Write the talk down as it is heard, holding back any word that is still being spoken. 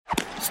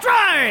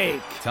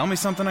strike! Tell me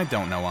something I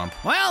don't know, Ump.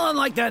 Well,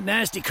 unlike that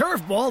nasty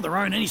curveball, there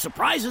aren't any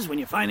surprises when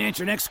you finance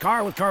your next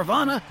car with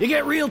Carvana. You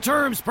get real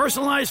terms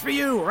personalized for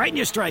you right in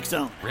your strike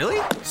zone. Really?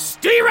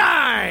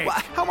 Steeride!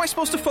 How am I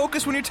supposed to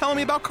focus when you're telling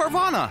me about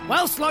Carvana?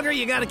 Well, Slugger,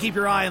 you gotta keep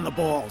your eye on the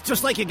ball.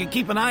 Just like you can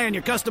keep an eye on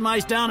your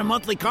customized down and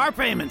monthly car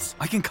payments.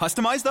 I can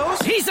customize those?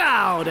 He's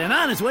out and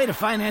on his way to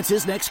finance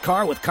his next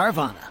car with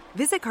Carvana.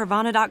 Visit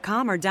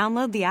Carvana.com or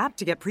download the app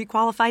to get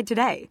pre-qualified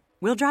today.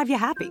 We'll drive you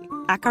happy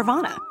at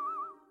Carvana.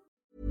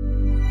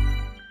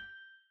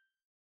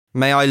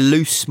 May I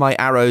loose my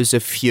arrows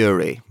of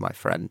fury, my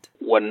friend?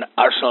 When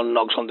Arsenal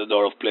knocks on the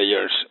door of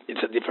players, it's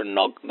a different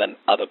knock than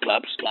other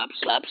clubs.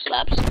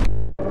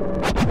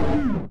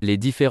 Les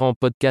différents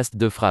podcasts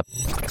de Frappe.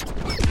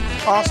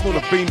 Arsenal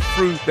have been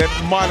through their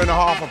mile and a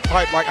half of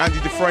pipe like Andy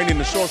Dufresne in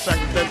the Shawshank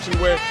Redemption,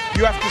 where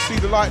you have to see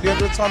the light at the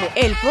end of the tunnel.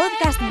 El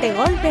podcast de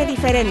golpe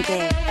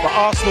diferente. But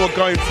Arsenal are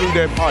going through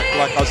their pipe,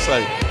 like I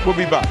say. We'll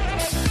be back.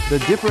 The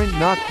Different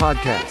Knock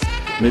Podcast.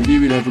 Maybe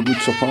we'll have a good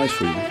surprise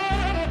for you.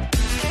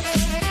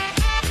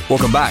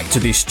 Welcome back to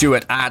the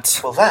Stuart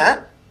at... Well,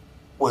 that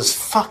was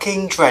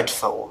fucking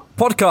dreadful.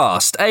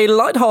 Podcast, a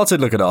light-hearted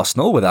look at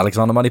Arsenal with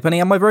Alexander Moneypenny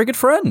and my very good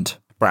friend.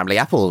 Bramley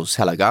Apples.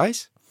 Hello,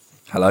 guys.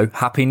 Hello.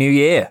 Happy New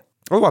Year.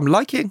 Oh, I'm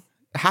liking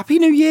Happy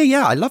New Year.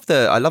 Yeah, I love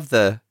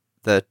the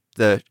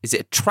is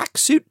it a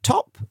tracksuit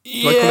top?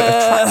 Yeah, I call it a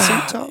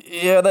tracksuit top?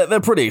 Yeah, they're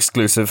pretty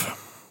exclusive.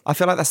 I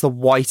feel like that's the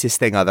whitest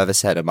thing I've ever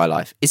said in my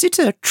life. Is it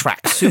a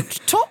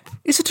tracksuit top?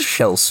 Is it a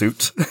shell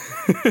suit?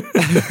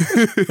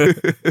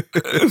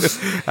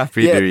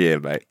 Happy New Year,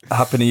 mate.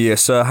 Happy New Year,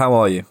 sir. How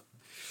are you?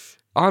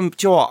 Do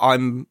you know what?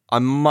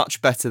 I'm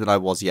much better than I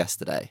was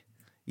yesterday.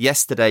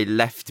 Yesterday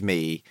left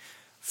me,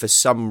 for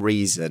some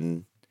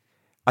reason.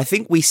 I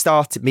think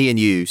me and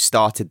you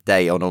started the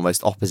day on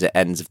almost opposite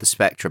ends of the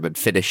spectrum and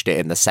finished it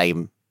in the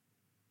same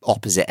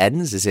opposite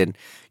ends, as in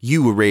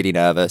you were really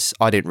nervous.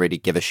 I didn't really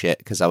give a shit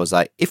because I was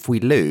like, if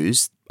we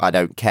lose, I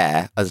don't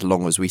care as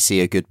long as we see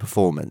a good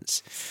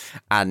performance.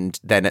 And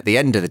then at the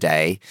end of the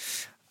day,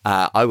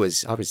 I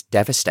was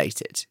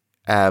devastated.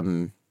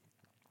 And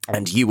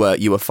you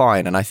were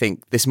fine. And I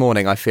think this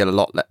morning I feel a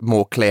lot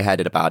more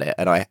clear-headed about it.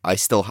 And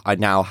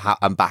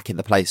I'm back in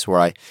the place where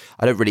I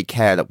don't really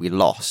care that we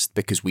lost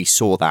because we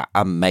saw that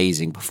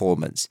amazing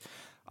performance.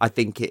 I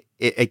think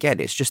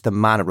it's just the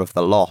manner of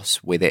the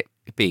loss with it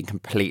being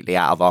completely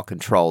out of our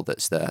control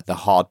that's the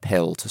hard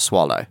pill to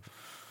swallow.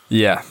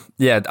 Yeah,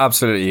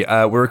 absolutely.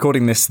 We're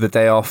recording this the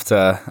day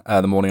after,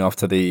 the morning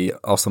after the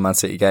Arsenal Man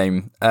City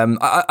game.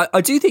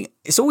 I do think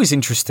it's always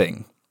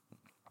interesting,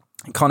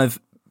 kind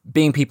of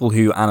being people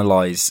who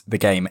analyse the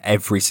game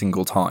every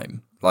single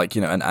time, like,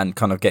 you know, and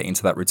kind of get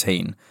into that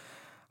routine,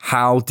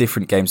 how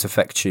different games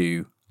affect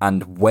you,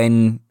 and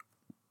when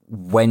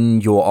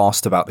you're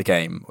asked about the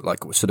game, like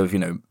sort of, you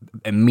know,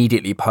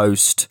 immediately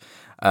post,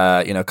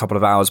 a couple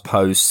of hours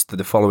post,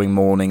 the following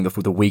morning,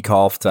 the week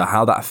after,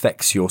 how that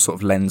affects your sort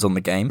of lens on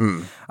the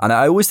game. And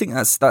I always think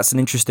that's an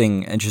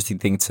interesting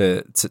thing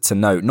to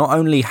note, not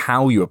only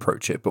how you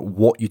approach it, but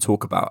what you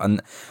talk about.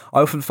 And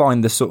I often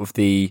find the sort of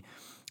the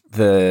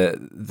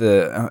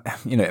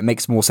it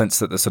makes more sense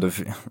that the sort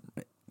of,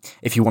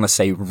 if you want to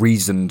say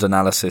reasoned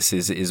analysis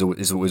is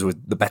always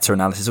the better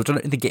analysis, which I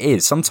don't think it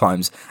is.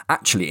 Sometimes,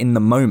 actually, in the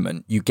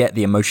moment, you get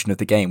the emotion of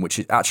the game, which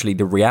is actually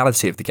the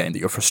reality of the game, that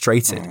you're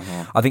frustrated.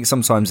 Mm-hmm. I think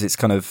sometimes it's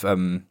kind of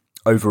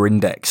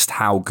over-indexed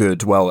how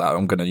good. Well,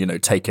 I'm going to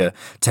take a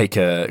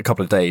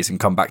couple of days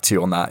and come back to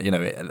you on that.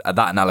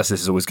 That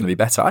analysis is always going to be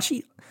better.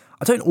 Actually,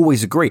 I don't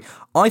always agree.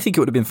 I think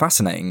it would have been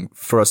fascinating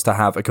for us to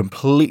have a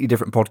completely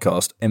different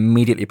podcast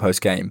immediately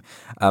post-game,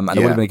 and it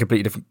would have been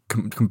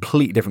a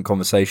completely different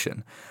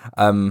conversation.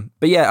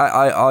 But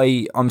yeah,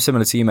 I'm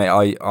similar to you,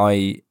 mate.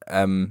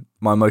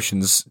 My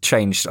emotions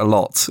changed a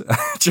lot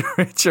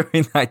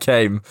during that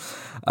game.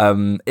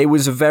 It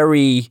was a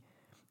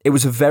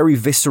very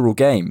visceral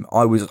game.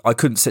 I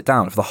couldn't sit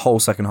down for the whole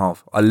second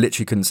half. I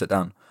literally couldn't sit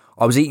down.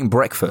 I was eating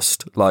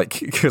breakfast,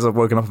 because I've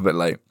woken up a bit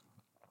late.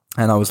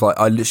 And I was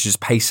literally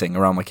just pacing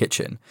around my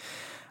kitchen.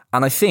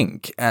 And I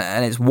think,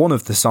 and it's one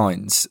of the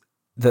signs,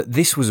 that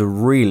this was a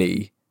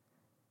really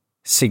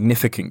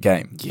significant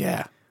game.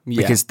 Yeah.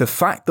 Because the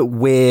fact that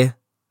we're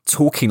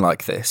talking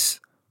like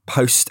this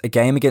post a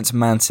game against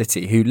Man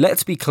City, who,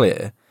 let's be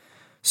clear,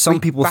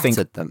 some people think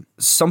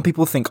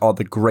are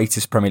the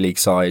greatest Premier League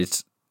side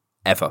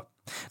ever.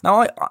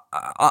 Now,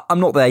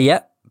 I'm not there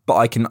yet, but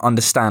I can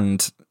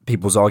understand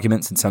people's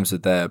arguments in terms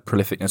of their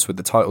prolificness with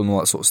the title and all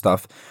that sort of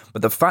stuff.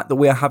 But the fact that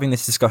we are having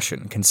this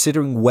discussion,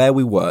 considering where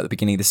we were at the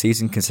beginning of the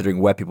season, considering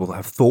where people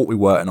have thought we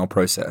were in our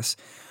process,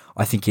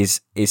 I think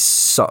is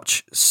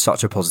such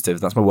a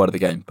positive. That's my word of the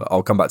game, but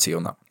I'll come back to you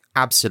on that.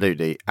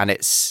 Absolutely. And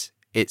it's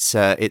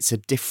a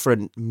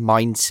different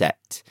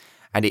mindset,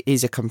 and it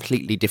is a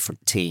completely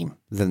different team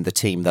than the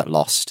team that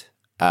lost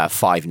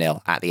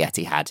 5-0 at the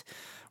Etihad.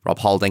 Rob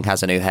Holding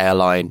has a new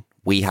hairline.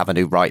 We have a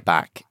new right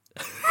back.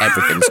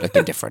 Everything's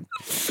looking different.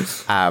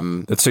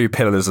 The two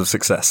pillars of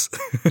success.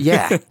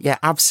 yeah,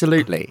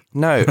 absolutely.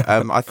 No,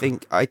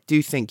 I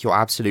do think you're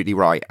absolutely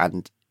right.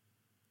 And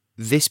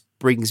this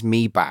brings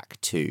me back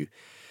to,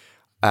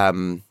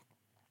 I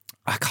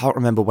can't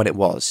remember when it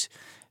was,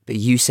 but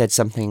you said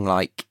something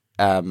like,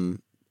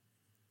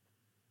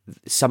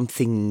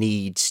 something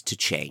needs to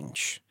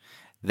change.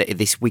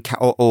 This we can,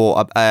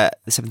 or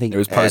something. It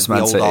was post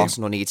Man City. The old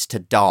Arsenal needs to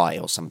die,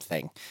 or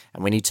something,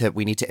 and we need to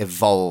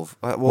evolve.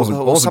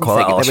 Wasn't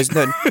quite there was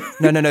no.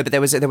 But there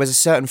was a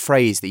certain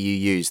phrase that you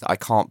used that I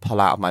can't pull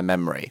out of my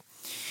memory,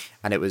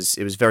 and it was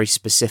very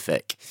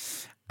specific,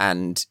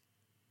 and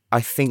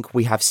I think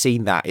we have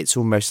seen that. It's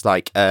almost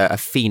like a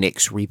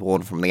phoenix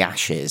reborn from the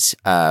ashes,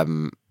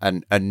 and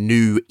a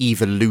new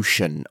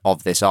evolution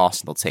of this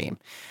Arsenal team.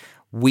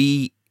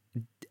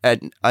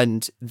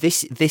 And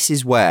this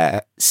is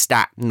where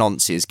stat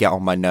nonces get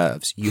on my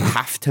nerves. You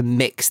have to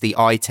mix the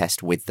eye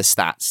test with the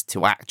stats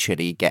to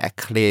actually get a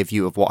clear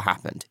view of what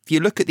happened. If you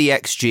look at the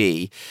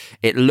XG,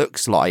 it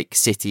looks like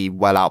City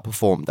well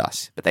outperformed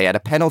us, but they had a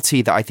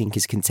penalty that I think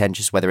is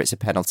contentious, whether it's a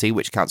penalty,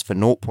 which counts for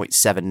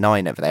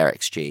 0.79 of their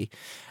XG,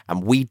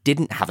 and we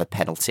didn't have a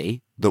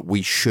penalty that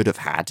we should have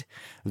had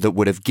that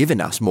would have given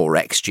us more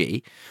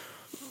XG.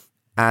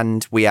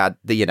 And we had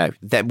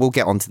then we'll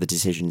get onto the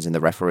decisions and the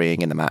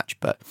refereeing in the match,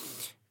 but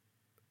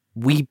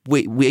we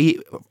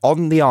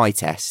on the eye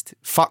test,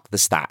 fuck the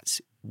stats.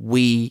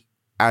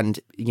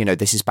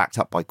 This is backed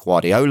up by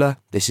Guardiola.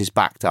 This is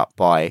backed up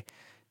by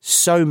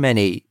so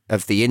many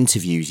of the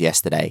interviews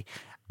yesterday,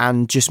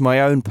 and just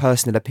my own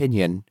personal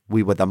opinion.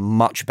 We were the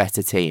much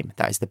better team.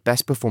 That is the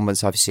best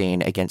performance I've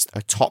seen against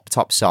a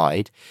top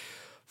side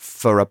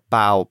for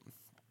about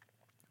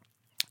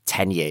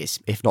 10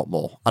 years, if not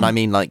more. And I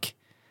mean like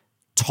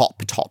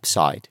top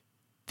side.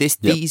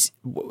 These,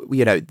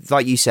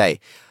 like you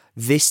say,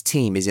 this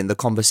team is in the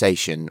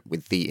conversation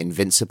with the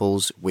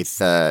Invincibles, with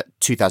the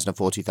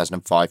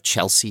 2004-2005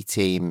 Chelsea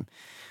team,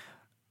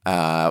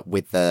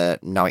 with the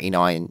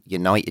 99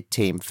 United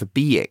team for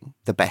being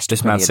the best.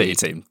 This Man City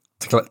team,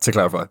 to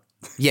clarify.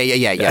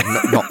 Yeah.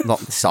 not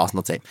the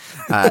Arsenal team.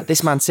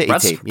 This Man City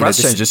team. Brad's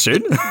changed his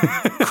tune.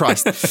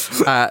 Christ.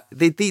 These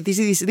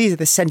are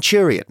the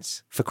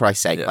Centurions, for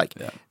Christ's sake.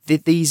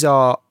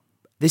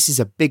 This is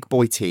a big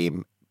boy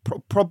team.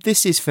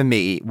 This is, for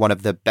me, one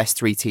of the best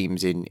three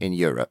teams in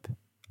Europe.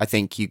 I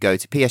think you go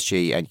to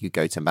PSG and you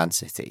go to Man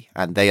City,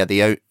 and they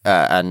are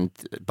and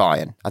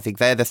Bayern. I think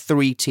they're the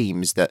three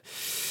teams that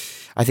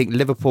I think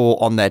Liverpool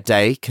on their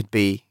day could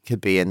be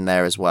in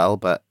there as well.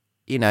 But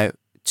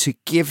to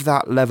give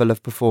that level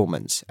of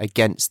performance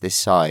against this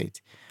side,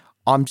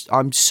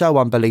 I'm so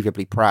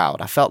unbelievably proud.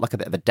 I felt like a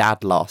bit of a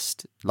dad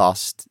last.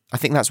 I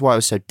think that's why I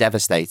was so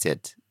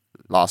devastated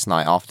last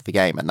night after the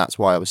game, and that's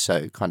why I was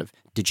so kind of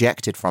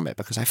dejected from it,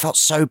 because I felt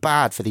so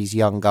bad for these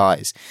young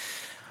guys.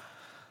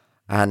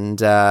 And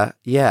my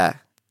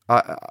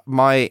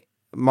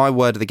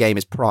word of the game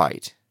is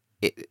pride.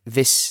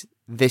 This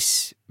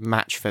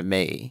match for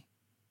me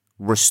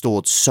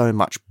restored so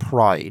much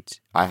pride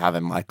I have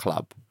in my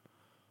club.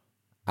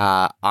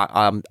 I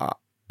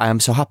am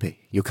so happy.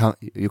 You kind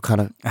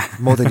of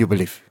more than you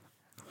believe.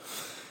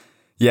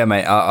 Yeah,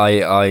 mate.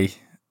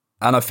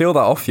 And I feel that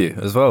off you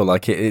as well.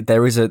 Like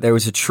there is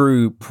a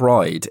true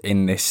pride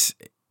in this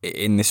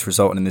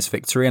result and in this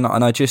victory. And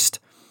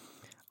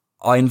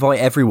I invite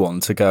everyone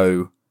to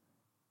go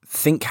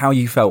think how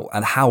you felt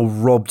and how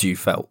robbed you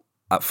felt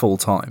at full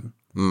time.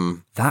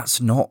 That's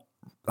not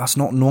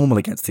normal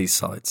against these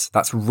sides.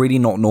 That's really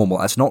not normal.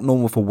 That's not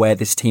normal for where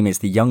this team is,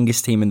 the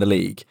youngest team in the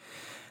league.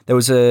 There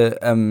was there's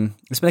been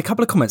a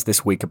couple of comments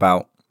this week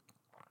about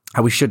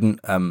how we shouldn't,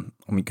 I'm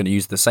going to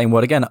use the same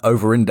word again,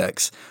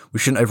 over-index. We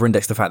shouldn't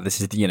over-index the fact that this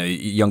is the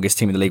youngest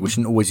team in the league. We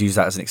shouldn't always use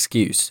that as an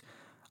excuse.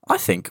 I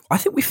think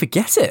we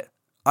forget it.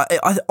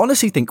 I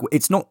honestly think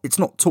it's not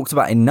talked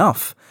about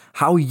enough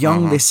how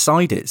young this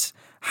side is,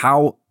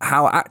 how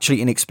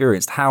actually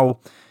inexperienced,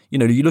 how,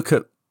 you look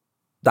at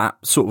that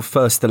sort of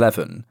first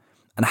 11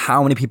 and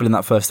how many people in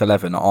that first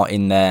 11 are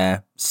in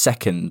their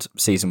second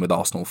season with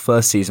Arsenal,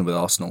 first season with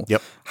Arsenal,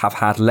 have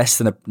had less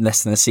than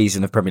a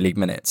season of Premier League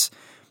minutes.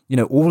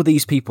 All of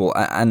these people,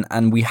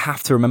 and we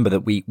have to remember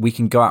that we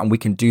can go out and we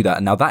can do that.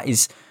 And now that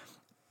is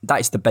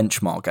the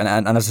benchmark.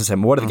 And as I said,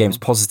 my word of the game is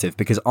positive,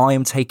 because I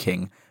am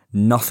taking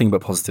nothing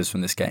but positives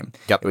from this game.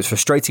 It was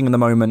frustrating in the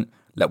moment.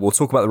 We'll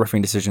talk about the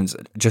refereeing decisions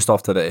just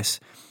after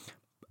this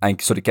and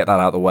sort of get that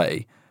out of the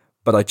way.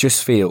 But I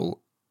just feel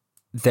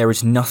there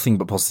is nothing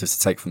but positives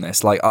to take from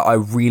this. I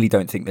really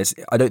don't think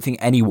I don't think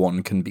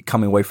anyone can be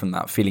coming away from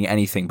that feeling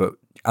anything but,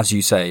 as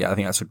you say, I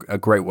think that's a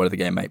great word of the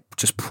game, mate.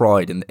 Just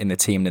pride in the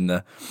team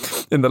and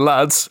in the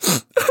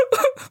lads.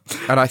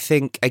 And I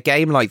think a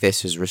game like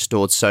this has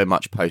restored so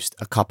much post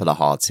a couple of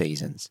hard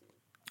seasons.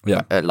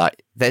 Yeah,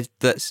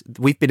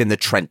 we've been in the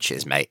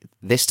trenches, mate.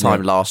 This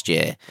time last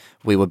year,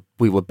 we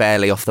were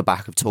barely off the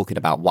back of talking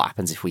about what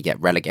happens if we get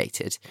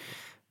relegated.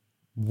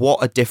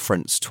 What a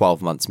difference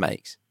 12 months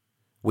makes.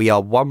 We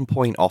are 1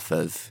 point off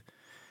of,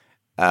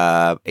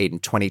 in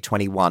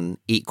 2021,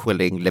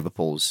 equaling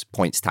Liverpool's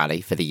points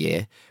tally for the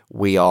year.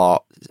 We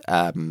are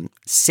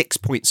 6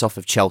 points off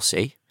of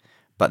Chelsea,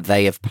 but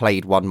they have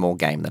played one more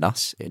game than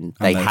us.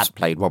 They had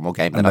played one more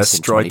game than us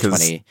in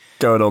 2020.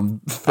 Going on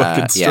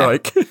fucking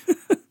strike.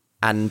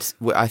 And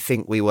I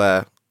think we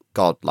were,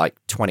 like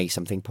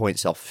 20-something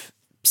points off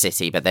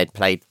City, but they'd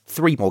played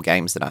 3 more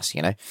games than us,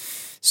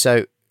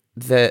 So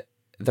the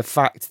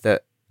fact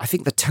that I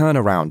think the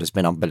turnaround has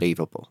been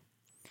unbelievable.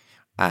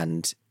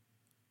 And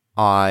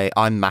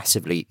I'm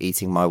massively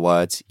eating my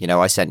words.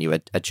 I sent you a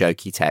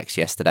jokey text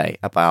yesterday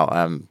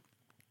about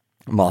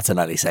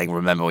Martinelli saying,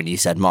 remember when you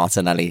said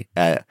Martinelli,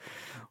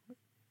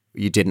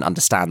 you didn't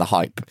understand the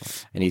hype.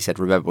 And he said,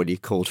 remember when you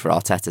called for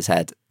Arteta's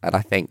head? And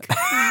I think,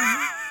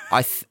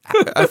 I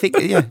think,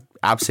 yeah,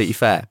 absolutely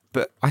fair.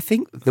 But I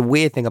think the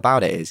weird thing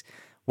about it is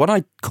when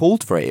I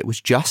called for it, it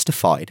was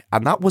justified.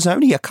 And that was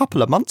only a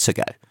couple of months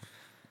ago.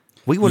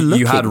 We were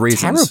looking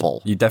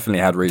terrible. You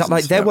definitely had reasons.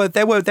 Like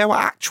there were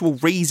actual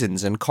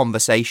reasons and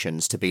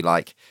conversations to be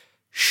like,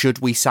 should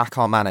we sack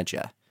our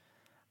manager?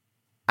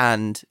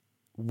 And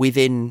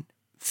within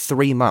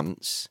 3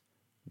 months,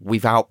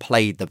 we've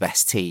outplayed the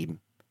best team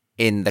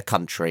in the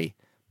country,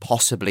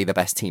 possibly the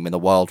best team in the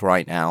world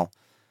right now.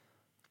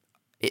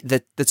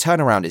 The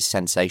turnaround is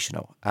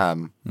sensational.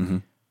 And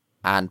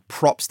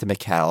props to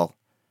Mikel,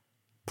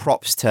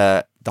 props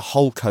to the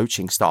whole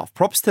coaching staff,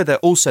 props to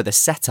also the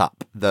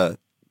setup, the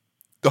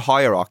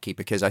hierarchy,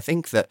 because I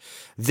think that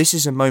this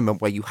is a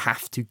moment where you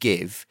have to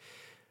give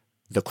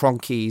the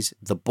Cronkies,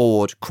 the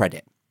board,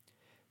 credit,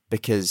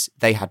 because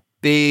they had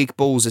big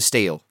balls of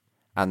steel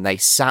and they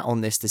sat on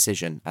this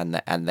decision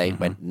and they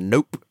went,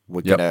 nope,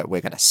 we're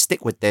gonna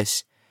stick with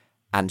this,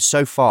 and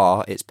so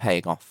far it's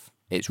paying off.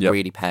 It's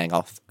really paying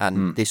off,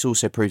 and this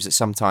also proves that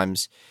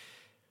sometimes,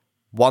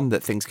 one,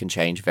 that things can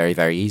change very,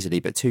 very easily,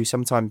 but two,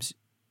 sometimes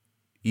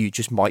you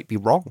just might be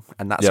wrong,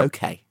 and that's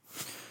okay.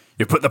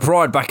 You put the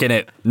pride back in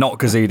it, not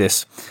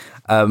Gazidis.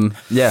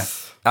 Yeah,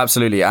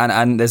 absolutely.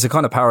 And there's a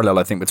kind of parallel,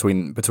 I think,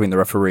 between the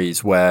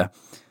referees where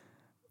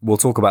we'll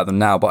talk about them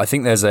now, but I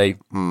think there's a...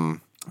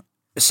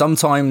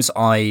 Sometimes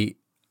I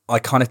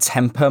kind of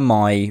temper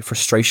my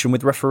frustration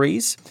with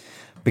referees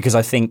because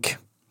I think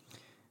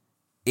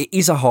it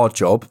is a hard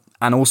job,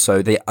 and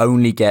also they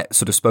only get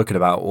sort of spoken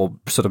about, or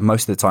sort of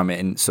most of the time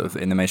in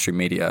the mainstream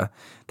media,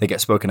 they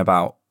get spoken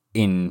about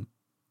in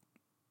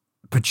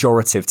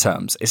pejorative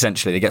terms.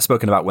 Essentially, they get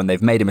spoken about when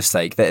they've made a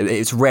mistake.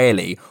 It's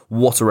rarely,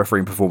 what a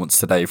refereeing performance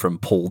today from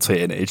Paul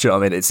Tierney. Do you know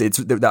what I mean? It's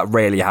that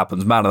rarely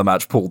happens. Man of the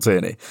match, Paul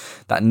Tierney.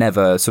 That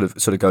never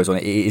sort of goes on.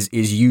 It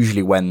is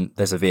usually when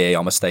there's a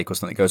VAR mistake or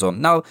something that goes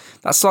on. Now,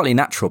 that's slightly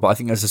natural, but I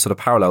think there's a sort of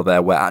parallel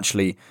there where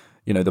actually,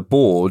 the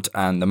board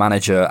and the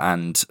manager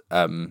and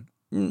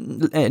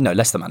no,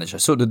 less the manager,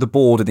 sort of the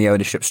board and the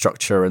ownership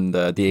structure and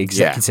the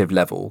executive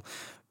level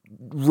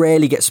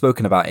rarely gets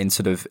spoken about in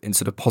sort of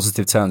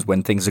positive terms.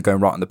 When things are going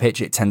right on the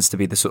pitch, it tends to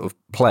be the sort of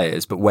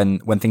players, but when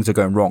things are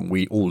going wrong,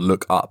 we all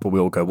look up or we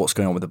all go, what's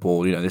going on with the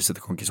ball? This is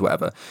the Cronkies,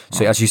 whatever.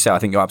 So as you say, I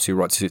think you're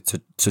absolutely right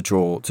to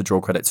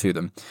draw credit to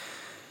them.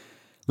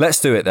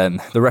 Let's do it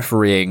then. The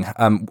refereeing.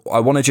 I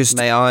want to just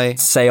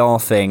say our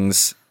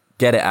things,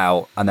 get it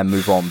out, and then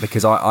move on,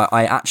 because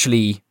I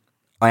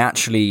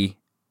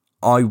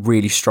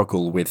really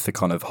struggle with the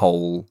kind of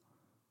whole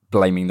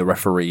blaming the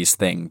referees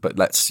thing, but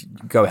let's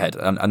go ahead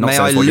and not May say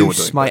I what you're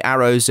loose doing. my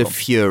arrows of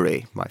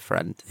fury, my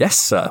friend? Yes,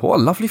 sir. What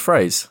a lovely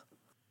phrase.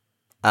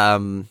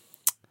 I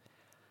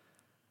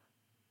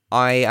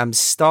am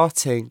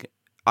starting...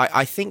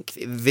 I think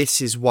this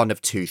is one of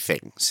two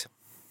things.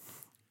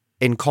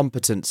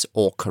 Incompetence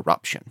or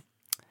corruption.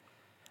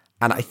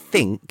 And I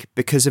think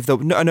because of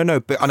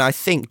and I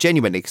think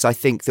genuinely, because I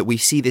think that we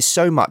see this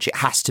so much, it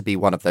has to be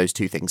one of those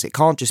two things. It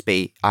can't just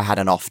be, I had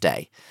an off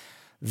day.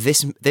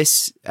 This,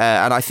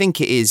 and I think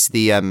it is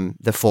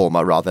the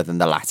former rather than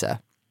the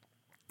latter,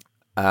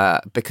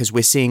 because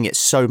we're seeing it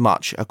so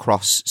much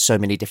across so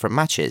many different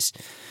matches.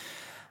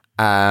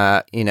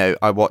 I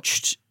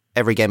watched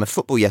every game of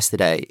football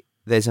yesterday.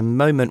 There's a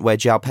moment where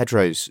João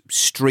Pedro's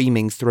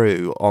streaming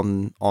through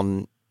on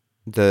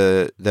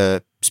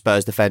the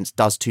Spurs defence,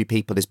 does 2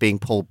 people, is being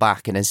pulled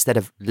back, and instead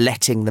of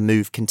letting the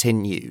move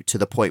continue to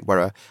the point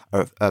where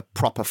a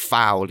proper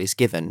foul is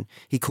given,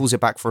 he calls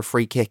it back for a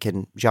free kick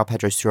and João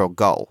Pedro's through a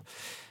goal.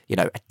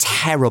 A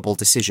terrible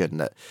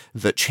decision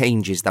that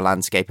changes the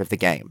landscape of the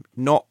game,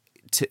 not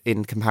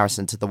in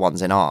comparison to the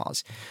ones in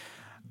ours.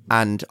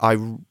 And I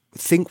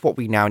think what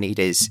we now need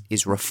is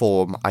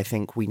reform. I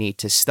think we need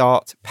to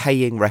start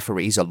paying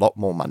referees a lot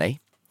more money.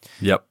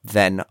 Yep.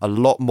 Then a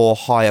lot more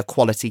higher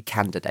quality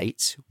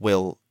candidates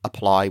will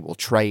apply, will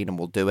train, and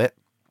will do it.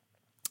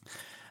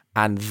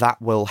 And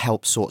that will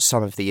help sort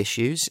some of the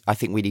issues. I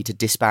think we need to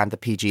disband the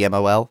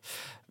PGMOL,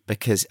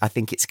 because I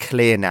think it's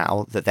clear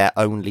now that their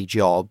only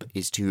job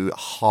is to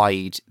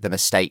hide the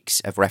mistakes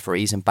of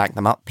referees and back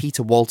them up.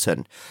 Peter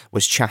Walton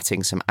was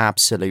chatting some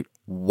absolute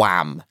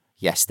wham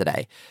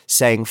yesterday,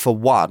 saying, for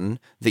one,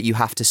 that you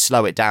have to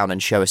slow it down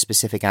and show a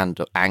specific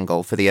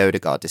angle for the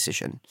Odegaard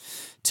decision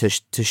to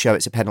show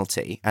it's a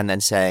penalty, and then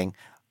saying,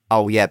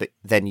 oh yeah, but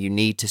then you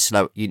need to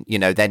slow,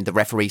 then the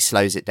referee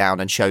slows it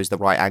down and shows the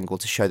right angle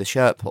to show the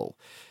shirt pull.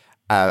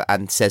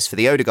 and says for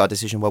the Odegaard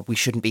decision, well, we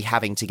shouldn't be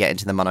having to get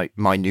into the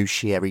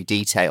minutiae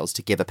details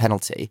to give a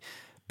penalty,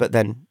 but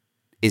then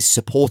is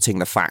supporting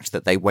the fact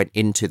that they went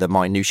into the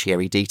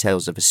minutiae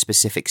details of a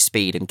specific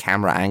speed and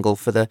camera angle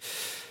for the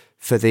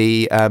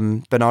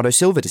Bernardo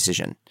Silva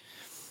decision.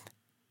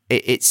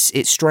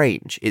 It's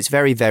strange. It's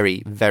very,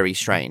 very, very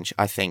strange.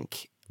 I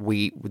think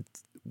we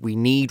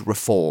need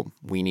reform.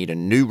 We need a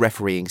new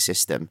refereeing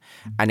system.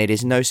 And it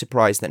is no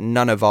surprise that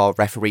none of our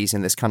referees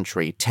in this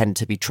country tend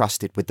to be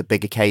trusted with the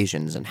big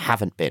occasions and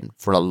haven't been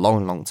for a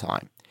long, long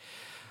time.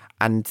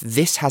 And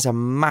this has a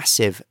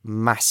massive,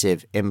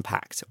 massive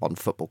impact on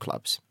football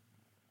clubs.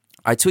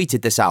 I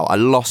tweeted this out. I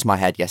lost my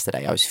head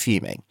yesterday. I was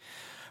fuming.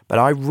 But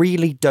I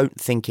really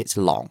don't think it's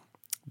long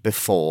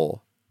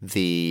before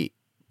the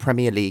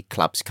Premier League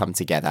clubs come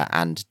together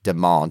and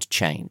demand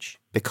change,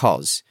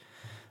 because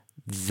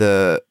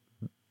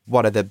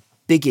one of the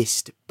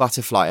biggest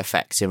butterfly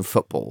effects in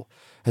football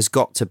has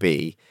got to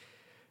be,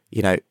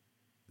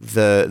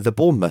 the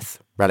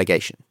Bournemouth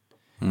relegation.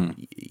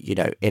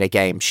 In a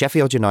game,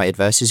 Sheffield United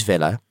versus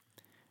Villa,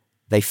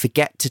 they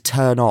forget to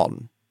turn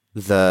on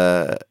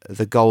the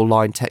goal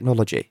line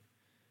technology.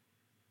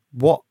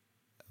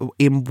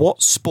 In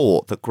what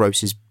sport that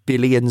grosses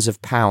billions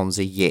of pounds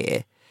a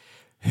year,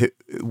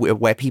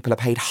 where people are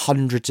paid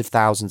hundreds of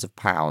thousands of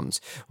pounds,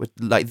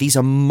 these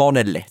are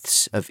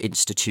monoliths of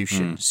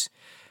institutions.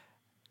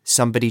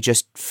 Somebody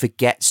just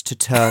forgets to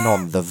turn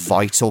on the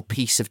vital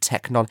piece of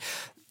technology.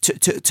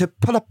 To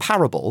pull a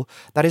parable,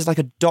 that is like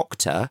a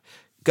doctor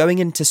going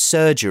into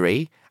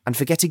surgery and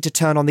forgetting to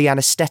turn on the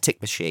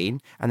anaesthetic machine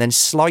and then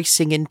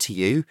slicing into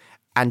you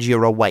and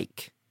you're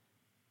awake.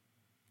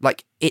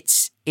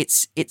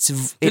 Didn't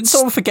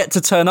someone forget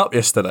to turn up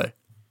yesterday?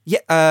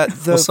 Yeah,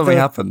 something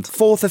happened. The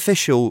fourth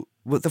official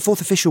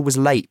was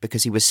late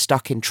because he was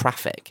stuck in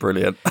traffic.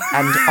 Brilliant.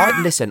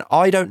 And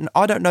I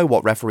don't know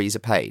what referees are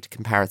paid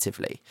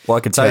comparatively. Well,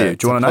 I can tell you.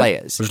 Do you want to know?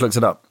 Players. I just looked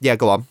it up. Yeah,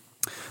 go on.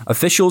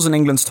 Officials in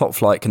England's top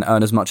flight can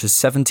earn as much as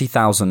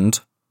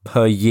 £70,000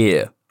 per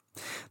year.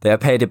 They are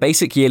paid a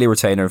basic yearly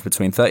retainer of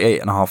between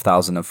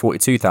 £38,500 and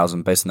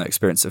 £42,000 based on their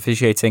experience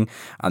officiating,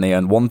 and they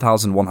earn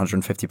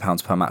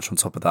 £1,150 per match on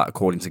top of that,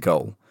 according to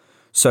Goal.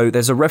 So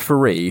there's a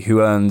referee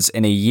who earns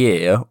in a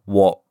year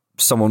what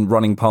someone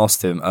running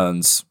past him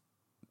earns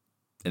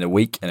in a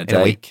week, in a day.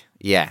 In a week,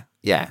 yeah.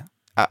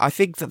 I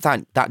think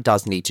that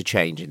does need to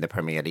change in the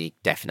Premier League,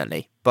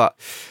 definitely. But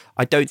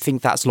I don't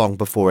think that's long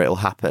before it'll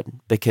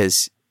happen,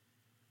 because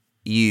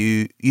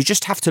you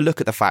just have to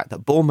look at the fact that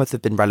Bournemouth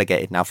have been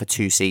relegated now for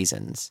 2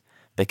 seasons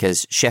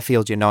because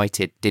Sheffield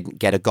United didn't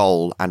get a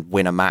goal and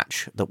win a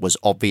match that was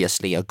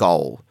obviously a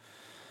goal.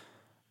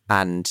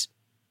 And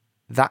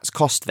that's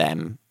cost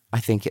them, I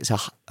think it's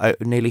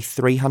nearly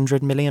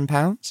 £300 million,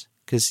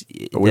 because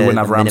we wouldn't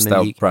have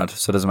Ramsdale, Brad,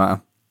 so it doesn't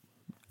matter.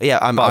 Yeah,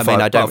 I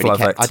don't really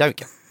care.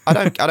 I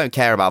don't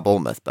care about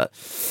Bournemouth, but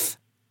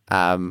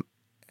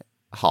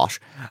harsh.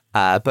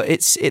 But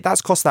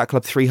that's cost that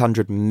club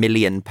 £300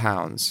 million.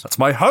 That's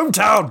my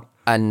hometown,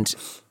 and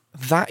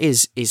that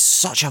is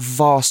such a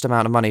vast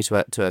amount of money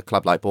to a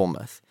club like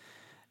Bournemouth.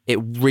 It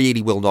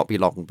really will not be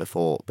long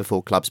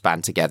before clubs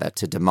band together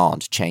to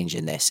demand change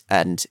in this.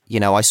 And,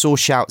 I saw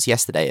shouts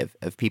yesterday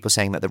of people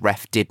saying that the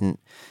ref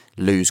didn't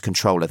lose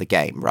control of the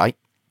game, right?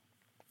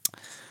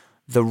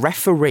 The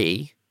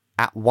referee,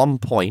 at one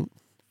point,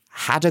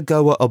 had a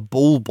go at a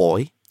ball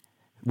boy,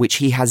 which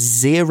he has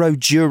zero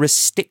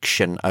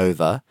jurisdiction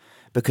over,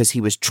 because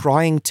he was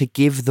trying to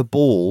give the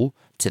ball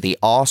to the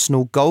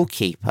Arsenal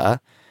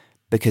goalkeeper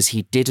because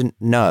he didn't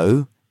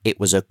know it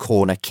was a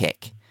corner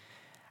kick.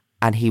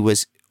 And he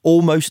was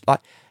almost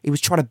he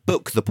was trying to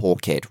book the poor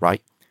kid,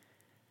 right?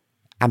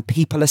 And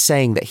people are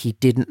saying that he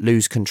didn't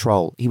lose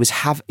control. He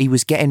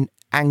was getting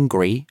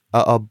angry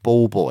at a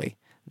ball boy.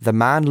 The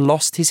man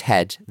lost his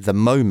head the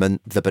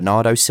moment the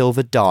Bernardo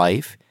Silva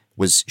dive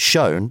was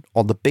shown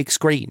on the big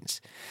screens.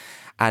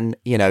 And,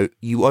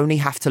 you only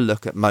have to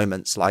look at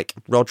moments like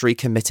Rodri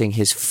committing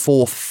his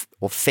 4th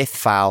or 5th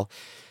foul,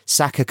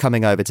 Saka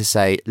coming over to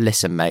say,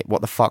 listen, mate,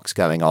 what the fuck's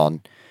going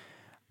on?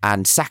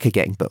 And Saka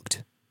getting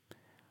booked.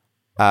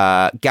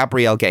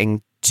 Gabriel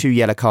getting 2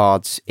 yellow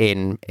cards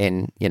in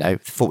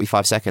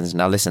 45 seconds.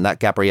 Now, listen, that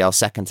Gabriel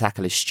second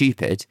tackle is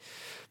stupid,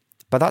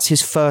 but that's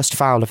his first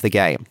foul of the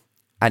game.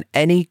 And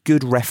any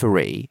good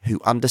referee who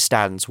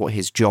understands what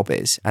his job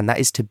is, and that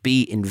is to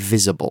be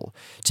invisible,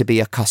 to be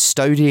a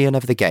custodian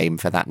of the game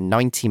for that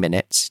 90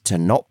 minutes, to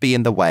not be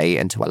in the way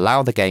and to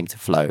allow the game to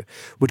flow,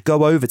 would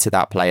go over to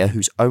that player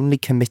who's only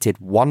committed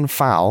 1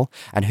 foul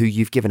and who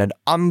you've given an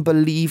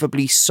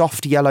unbelievably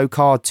soft yellow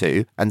card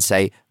to and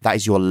say, that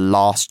is your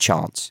last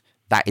chance.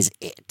 That is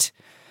it.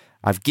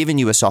 I've given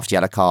you a soft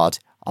yellow card.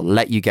 I'll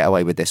let you get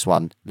away with this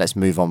one. Let's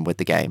move on with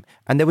the game.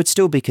 And there would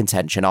still be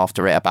contention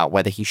after it about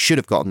whether he should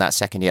have gotten that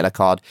second yellow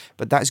card,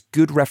 but that's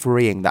good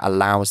refereeing that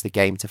allows the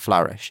game to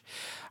flourish.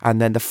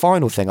 And then the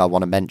final thing I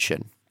want to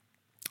mention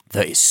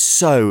that is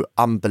so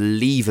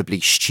unbelievably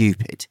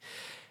stupid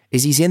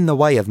is he's in the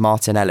way of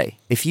Martinelli.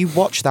 If you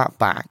watch that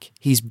back,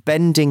 he's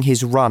bending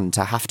his run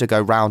to have to go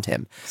round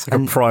him. It's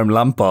like a prime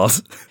Lampard.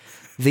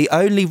 The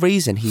only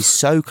reason he's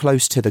so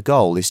close to the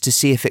goal is to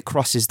see if it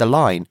crosses the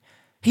line.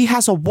 He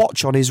has a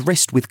watch on his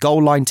wrist with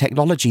goal line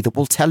technology that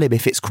will tell him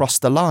if it's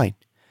crossed the line.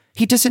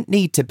 He doesn't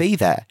need to be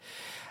there.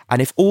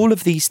 And if all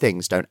of these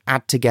things don't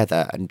add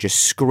together and just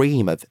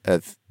scream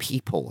of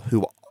people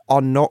who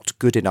are not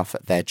good enough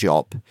at their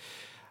job,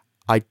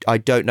 I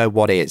don't know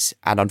what is.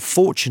 And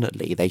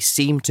unfortunately, they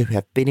seem to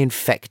have been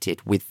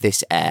infected with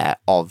this air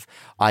of,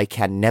 I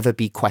can never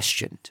be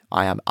questioned.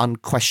 I am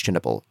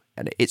unquestionable.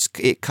 And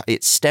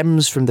it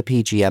stems from the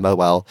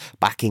PGMOL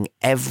backing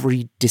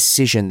every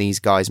decision these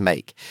guys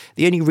make.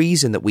 The only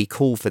reason that we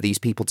call for these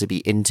people to be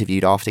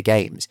interviewed after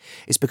games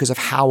is because of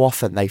how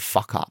often they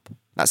fuck up.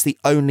 That's the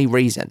only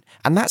reason.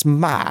 And that's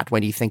mad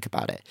when you think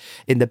about it.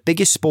 In the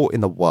biggest sport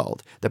in the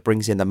world, that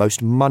brings in the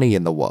most money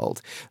in the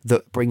world,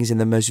 that brings in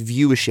the most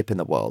viewership in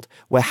the world,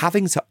 we're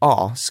having to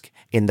ask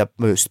in the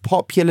most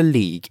popular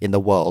league in the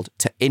world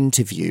to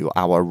interview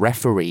our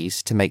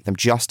referees to make them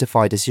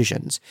justify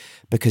decisions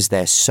because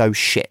they're so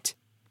shit.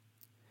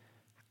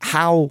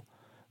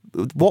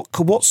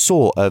 What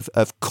sort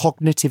of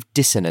cognitive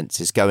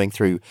dissonance is going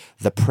through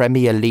the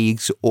Premier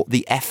League's or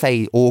the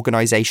FA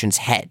organisation's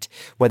head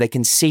where they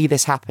can see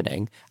this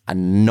happening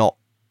and not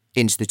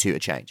institute a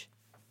change?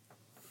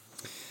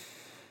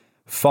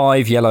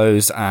 5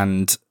 yellows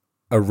and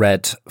a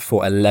red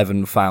for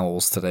 11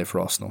 fouls today for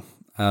Arsenal.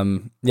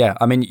 Yeah,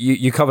 I mean,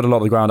 you covered a lot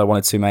of the ground I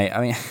wanted to, mate.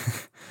 I mean,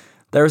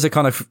 there is a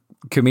kind of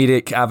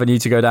comedic avenue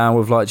to go down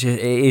with, like, it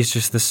is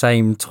just the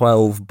same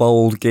 12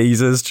 bold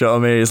geezers. Do you know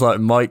what I mean? It's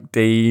like Mike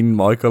Dean,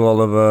 Michael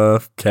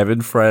Oliver,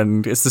 Kevin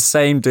Friend. It's the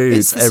same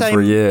dudes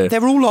every year.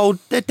 They're all old.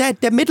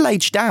 They're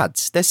middle-aged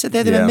dads.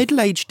 They're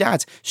middle-aged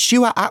dads.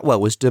 Stuart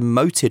Atwell was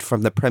demoted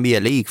from the Premier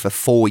League for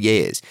 4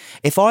 years.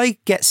 If I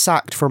get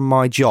sacked from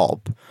my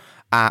job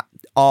at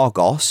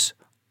Argos,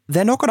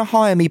 they're not going to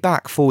hire me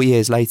back 4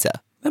 years later.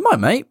 They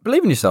might, mate.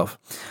 Believe in yourself.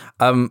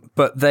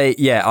 But they,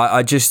 yeah, I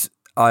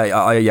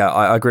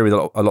agree with a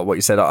lot of what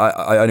you said.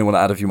 I only want to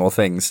add a few more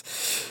things.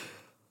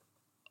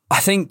 I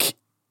think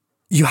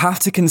you have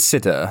to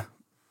consider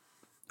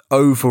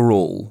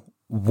overall,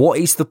 what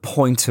is the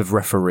point of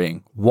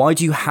refereeing? Why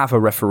do you have a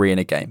referee in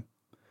a game?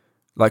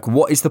 Like,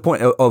 what is the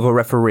point of a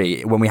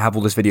referee when we have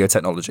all this video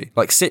technology?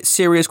 Like,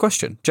 serious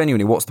question.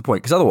 Genuinely, what's the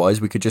point? Because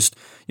otherwise, we could just,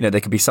 there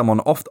could be someone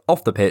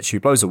off the pitch who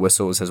blows a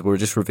whistle and says, we're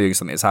just reviewing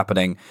something that's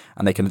happening,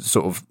 and they can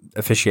sort of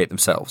officiate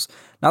themselves.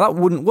 Now, that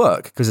wouldn't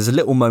work, because there's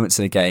little moments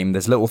in a game,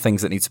 there's little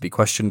things that need to be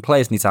questioned.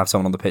 Players need to have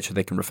someone on the pitch that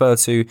they can refer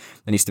to.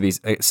 There needs to be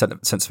a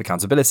sense of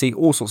accountability,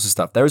 all sorts of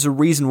stuff. There is a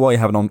reason why you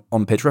have an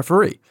on-pitch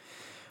referee.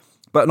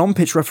 But an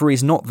on-pitch referee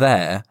is not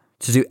there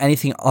to do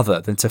anything other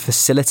than to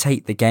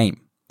facilitate the game.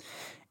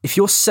 If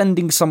you're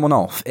sending someone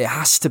off, it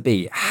has to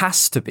be,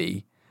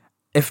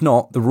 if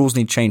not, the rules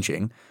need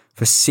changing,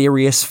 for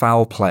serious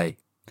foul play.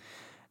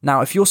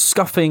 Now, if you're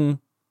scuffing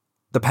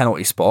the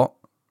penalty spot,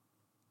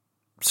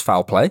 it's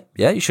foul play.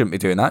 Yeah, you shouldn't be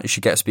doing that. You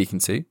should get a speaking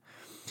to.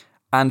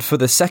 And for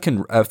the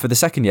second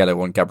yellow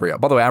one, Gabriel,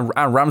 by the way, Aaron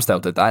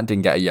Ramsdale did that and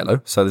didn't get a yellow,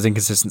 so there's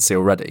inconsistency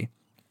already.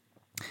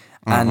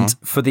 And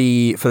for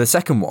the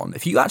second one,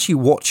 if you actually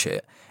watch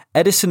it,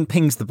 Edison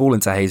pings the ball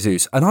into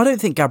Jesus, and I don't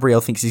think Gabriel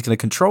thinks he's going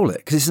to control it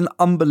because it's an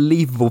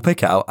unbelievable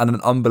pick out and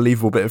an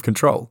unbelievable bit of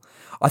control.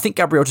 I think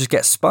Gabriel just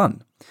gets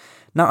spun.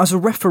 Now, as a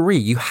referee,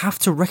 you have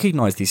to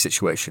recognise these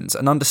situations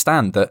and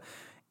understand that,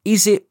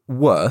 is it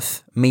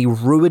worth me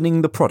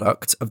ruining the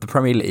product of the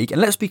Premier League?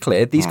 And let's be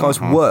clear, these guys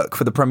work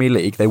for the Premier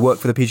League, they work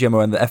for the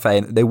PGMO and the FA,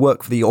 and they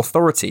work for the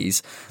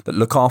authorities that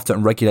look after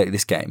and regulate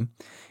this game.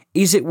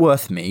 Is it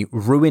worth me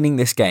ruining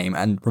this game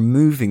and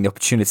removing the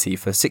opportunity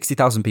for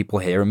 60,000 people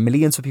here and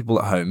millions of people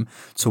at home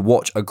to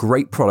watch a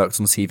great product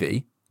on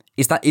TV?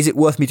 Is it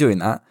worth me doing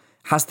that?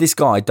 Has this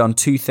guy done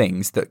 2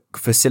 things that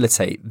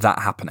facilitate that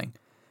happening?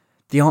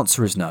 The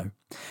answer is no.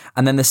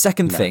 And then the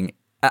second thing,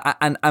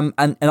 and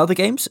in other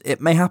games, it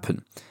may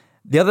happen.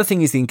 The other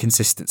thing is the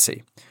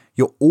inconsistency.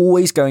 You're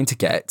always going to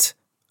get,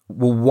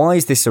 well, why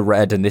is this a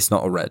red and this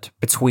not a red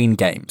between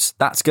games?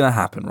 That's going to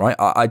happen, right?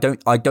 I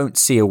don't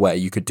see a way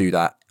you could do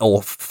that,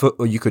 or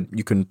you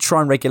can try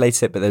and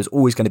regulate it, but there's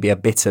always going to be a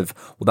bit of,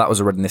 well, that was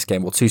a red in this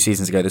game, well, 2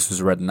 seasons ago this was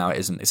a red and now it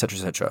isn't, etc.,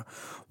 etc.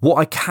 What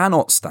I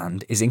cannot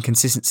stand is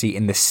inconsistency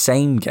in the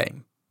same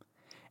game,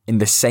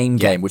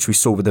 which we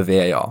saw with the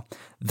VAR.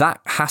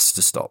 That has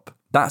to stop.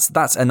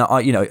 And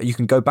you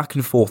can go back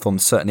and forth on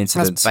certain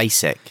incidents. That's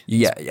basic.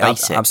 Yeah,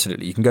 basic.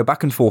 Absolutely. You can go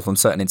back and forth on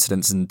certain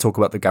incidents and talk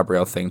about the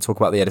Gabriel thing, talk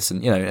about the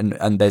Edison,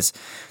 and there's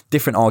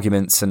different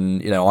arguments,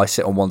 and I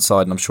sit on one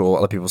side and I'm sure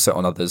other people sit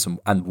on others,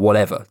 and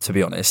whatever, to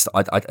be honest.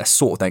 I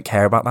sort of don't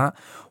care about that.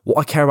 What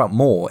I care about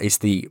more is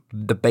the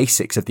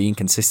basics of the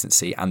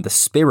inconsistency and the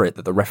spirit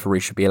that the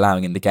referee should be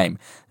allowing in the game.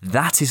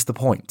 That is the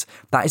point.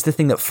 That is the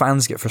thing that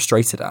fans get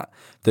frustrated at,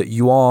 that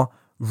you are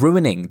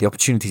ruining the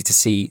opportunity to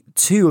see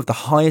 2 of the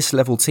highest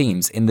level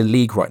teams in the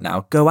league right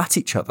now go at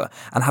each other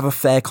and have a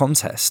fair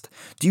contest.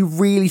 Do you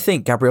really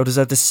think Gabriel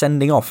deserved a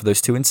sending off for those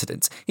 2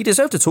 incidents? He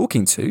deserved a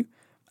talking to,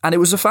 and it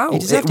was a foul. He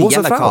deserved a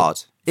yellow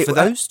card. For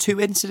those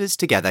 2 incidents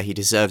together, he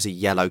deserves a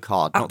yellow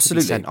card, not to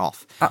be sent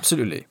off.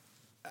 Absolutely.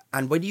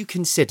 And when you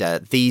consider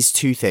these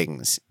two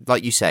things,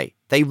 like you say,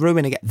 they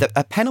ruin again.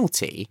 A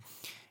penalty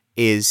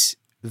is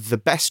the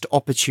best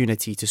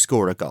opportunity to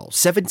score a goal.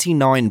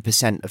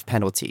 79% of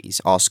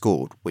penalties are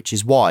scored, which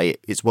is why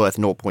it's worth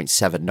 0.79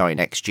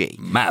 xG.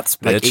 Maths,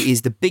 bitch. Like, it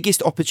is the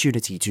biggest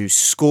opportunity to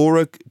score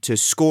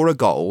a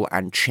goal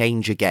and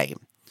change a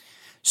game.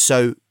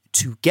 So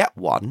to get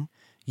one,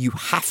 you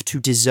have to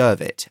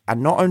deserve it.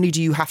 And not only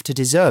do you have to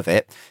deserve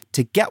it,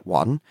 to get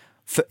one,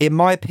 in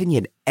my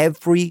opinion,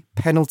 every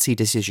penalty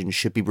decision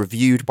should be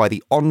reviewed by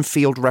the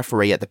on-field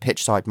referee at the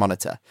pitchside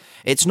monitor.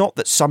 It's not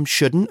that some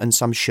shouldn't and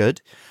some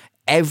should.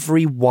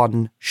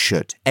 Everyone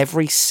should.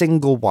 Every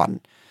single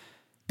one.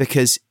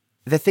 Because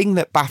the thing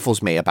that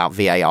baffles me about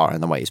VAR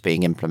and the way it's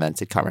being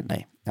implemented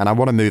currently, and I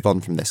want to move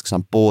on from this because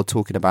I'm bored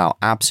talking about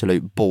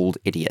absolute bald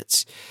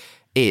idiots,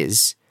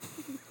 is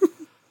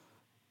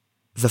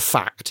the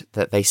fact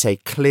that they say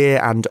clear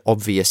and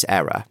obvious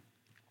error.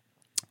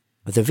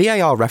 The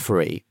VAR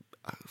referee,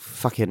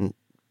 fucking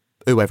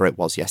whoever it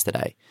was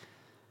yesterday,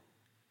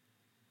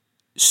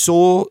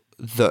 saw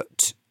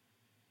that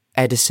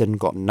Edison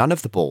got none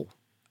of the ball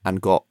and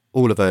got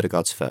all of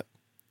Odegaard's foot.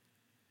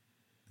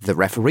 The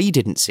referee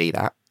didn't see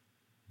that.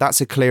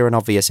 That's a clear and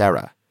obvious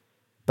error.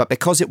 But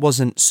because it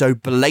wasn't so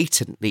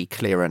blatantly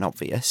clear and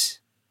obvious,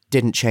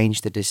 didn't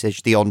change the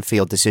decision, the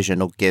on-field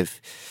decision, or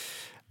give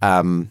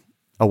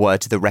a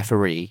word to the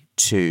referee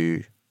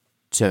to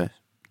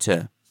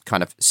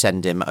kind of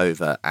send him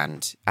over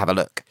and have a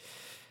look.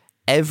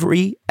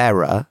 Every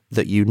error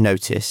that you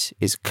notice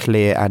is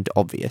clear and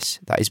obvious.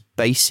 That is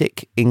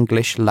basic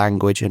English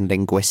language and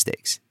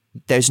linguistics.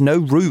 There's no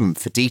room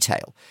for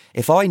detail.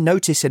 If I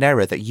notice an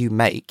error that you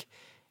make,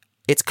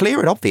 it's clear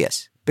and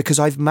obvious because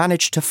I've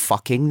managed to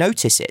fucking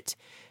notice it.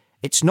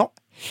 It's not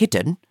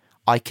hidden.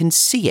 I can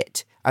see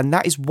it. And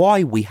that is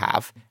why we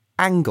have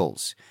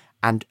angles.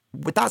 And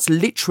that's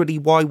literally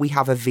why we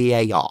have a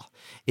VAR,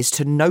 is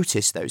to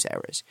notice those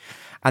errors.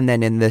 And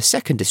then in the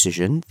second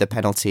decision, the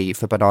penalty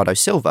for Bernardo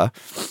Silva,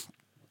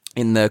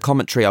 in the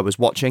commentary I was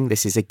watching,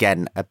 this is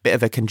again a bit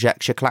of a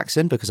conjecture,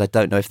 Klaxon, because I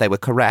don't know if they were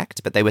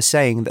correct, but they were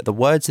saying that the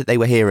words that they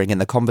were hearing in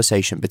the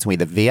conversation between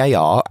the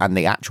VAR and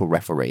the actual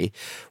referee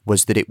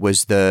was that it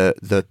was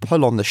the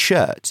pull on the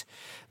shirt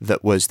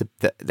that was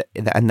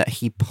and that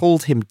he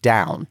pulled him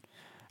down,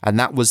 and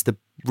that was the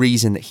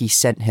reason that he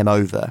sent him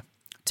over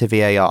to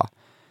VAR.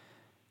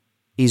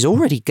 He's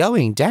already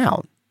going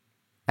down.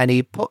 And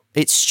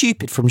it's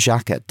stupid from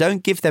Xhaka.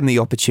 Don't give them the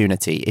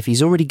opportunity. If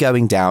he's already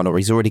going down or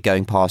he's already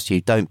going past you,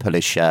 don't pull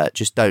his shirt.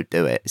 Just don't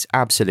do it. It's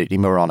absolutely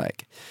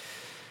moronic.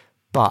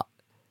 But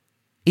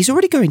he's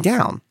already going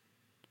down.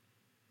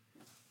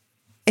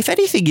 If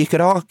anything, you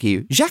could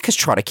argue Xhaka's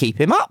trying to keep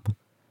him up.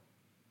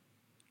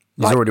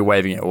 He's already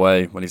waving it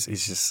away when he's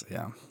just,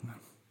 yeah.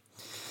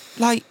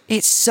 Like,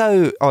 it's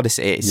so,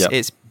 honestly,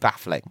 it's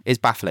baffling. It's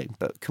baffling.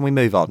 But can we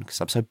move on? Because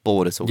I'm so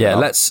bored of talking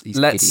about these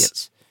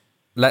idiots.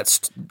 Let's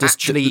just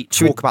actually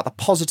talk about the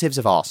positives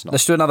of Arsenal.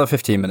 Let's do another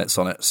 15 minutes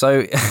on it.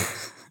 So,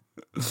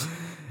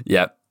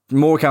 yeah,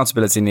 more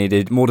accountability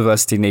needed, more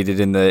diversity needed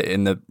in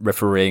the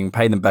refereeing,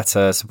 pay them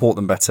better, support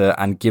them better,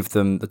 and give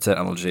them the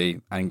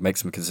technology and make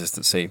some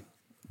consistency.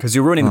 Because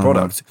you're ruining the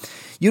product.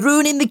 You're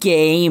ruining the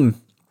game.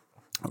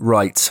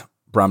 Right,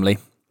 Bramley.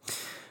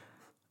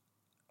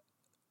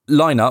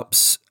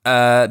 Lineups.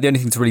 The only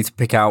thing to really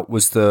pick out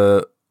was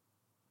the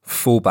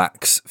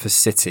fullbacks for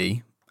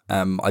City.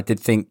 I did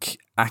think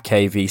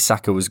Ake v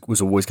Saka was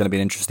always going to be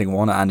an interesting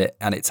one, and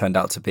it turned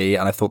out to be.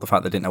 And I thought the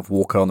fact they didn't have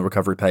Walker on the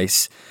recovery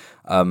pace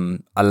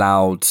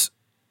allowed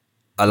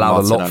a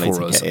lot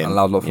for us,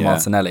 allowed a lot for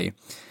Martinelli.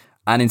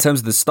 And in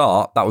terms of the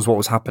start, that was what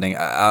was happening.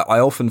 I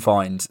often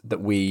find that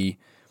we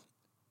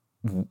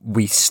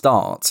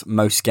start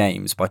most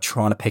games by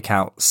trying to pick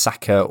out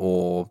Saka,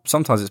 or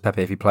sometimes it's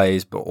Pepe if he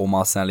plays, or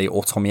Martinelli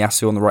or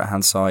Tomiyasu on the right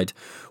hand side.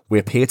 We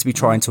appear to be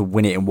trying to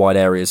win it in wide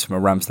areas from a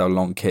Ramsdale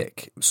long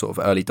kick, sort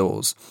of early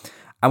doors.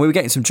 And we were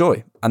getting some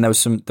joy, and there was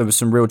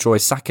some real joy.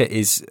 Saka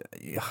is,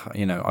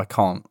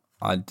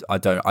 I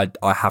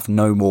have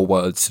no more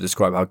words to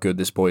describe how good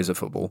this boy is at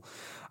football.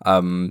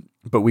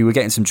 But we were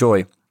getting some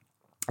joy.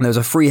 And there was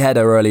a free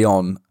header early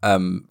on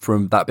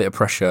from that bit of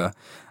pressure,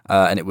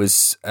 and it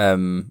was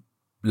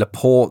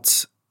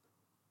Laporte.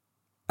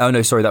 Oh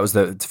no, sorry, that was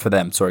for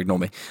them. Sorry, ignore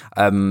me.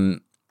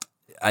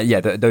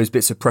 Those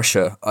bits of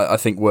pressure I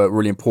think were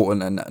really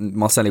important, and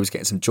Martinelli was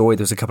getting some joy.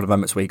 There was a couple of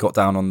moments where he got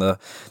down on the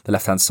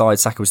left-hand side.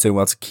 Saka was doing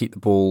well to keep the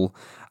ball.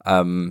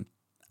 And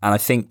I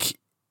think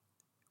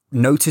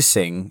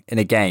noticing in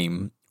a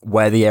game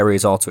where the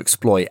areas are to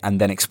exploit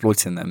and then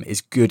exploiting them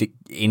is good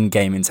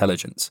in-game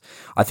intelligence.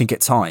 I think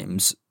at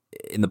times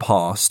in the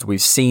past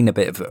we've seen a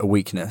bit of a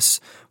weakness,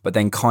 but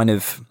then kind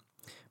of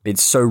been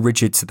so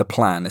rigid to the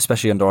plan,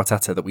 especially under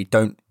Arteta, that we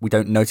don't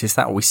notice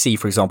that. Or we see,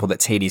 for example,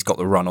 that Tierney's got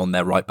the run on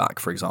their right back,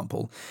 for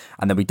example,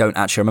 and then we don't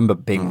actually. I remember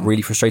being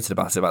really frustrated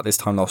about this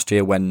time last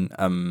year when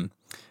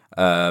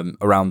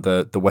around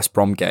the West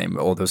Brom game,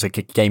 or there was a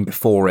game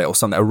before it or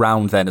something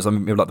around then. It was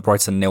maybe like the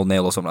Brighton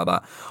 0-0 or something like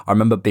that. I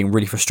remember being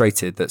really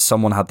frustrated that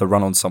someone had the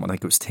run on someone, I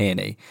think it was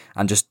Tierney,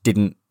 and just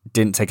didn't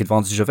take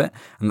advantage of it.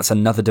 And that's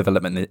another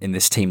development in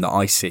this team that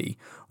I see,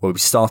 where we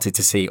started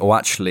to see,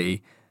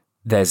 actually,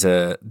 there's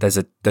a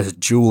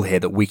duel here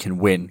that we can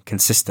win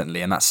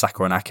consistently, and that's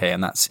Saka and Ake,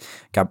 and that's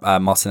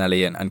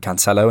Martinelli and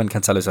Cancelo. And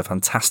Cancelo's a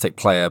fantastic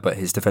player, but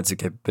his defensive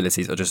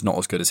capabilities are just not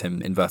as good as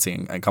him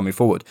inverting and coming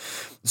forward.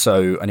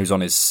 So, and he was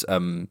on his,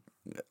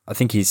 I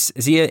think is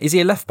he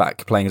a left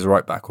back playing as a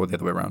right back, or the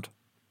other way around?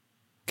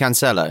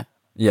 Cancelo,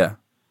 yeah,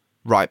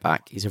 right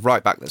back. He's a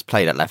right back that's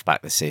played at left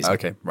back this season.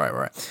 Okay,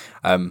 right.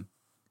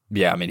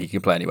 Yeah, I mean, he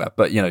can play anywhere,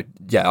 but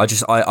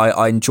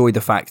I enjoy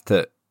the fact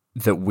that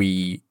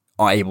we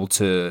are able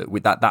to,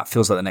 with that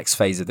feels like the next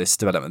phase of this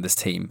development of this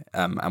team,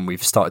 and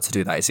we've started to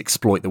do that, is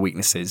exploit the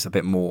weaknesses a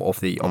bit more of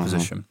the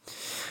opposition.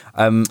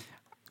 Go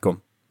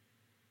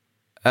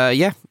on.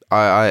 Yeah,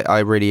 I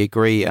really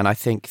agree, and I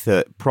think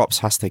that props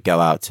has to go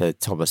out to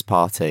Thomas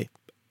Partey.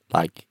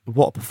 Like,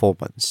 what a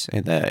performance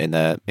in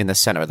the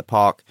centre of the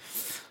park.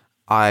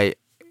 It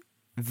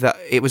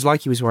was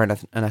like he was wearing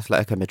an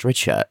Atletico Madrid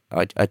shirt.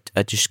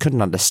 I just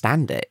couldn't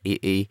understand it.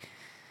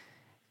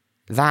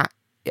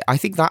 I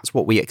think that's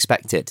what we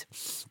expected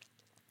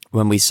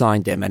when we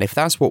signed him, and if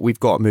that's what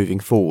we've got moving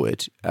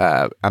forward,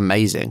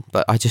 amazing.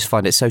 But I just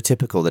find it so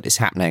typical that it's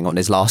happening on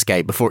his last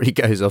game before he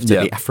goes off to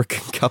the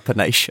African Cup of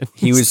Nations.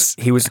 He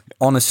was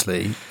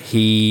honestly,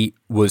 he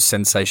was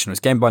sensational. His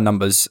game by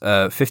numbers: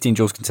 15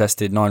 duels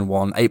contested,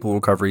 9-1, 8 ball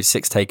recoveries,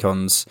 6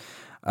 take-ons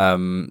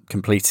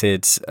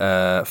completed,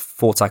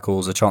 4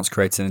 tackles, a chance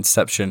created, an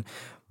interception.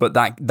 But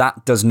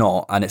that does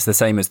not, and it's the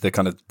same as the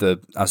kind of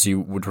as you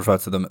would refer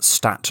to them,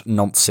 stat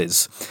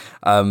nonces.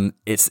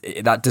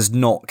 That does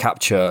not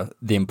capture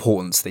the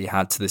importance that he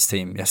had to this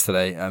team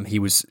yesterday. He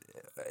was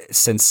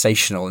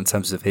sensational in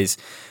terms of his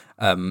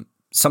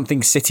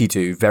something City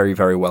do very,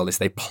 very well is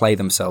they play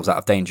themselves out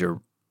of danger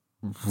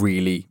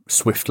really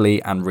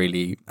swiftly and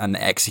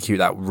execute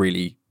that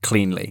really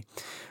cleanly.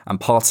 And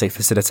Partey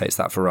facilitates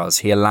that for us.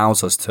 He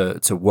allows us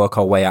to work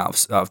our way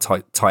out of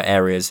tight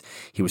areas.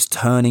 He was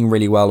turning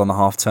really well on the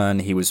half turn.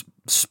 He was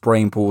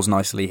spraying balls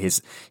nicely.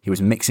 He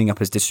was mixing up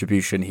his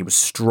distribution. He was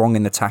strong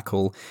in the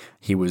tackle.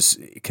 He was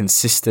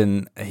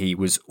consistent. He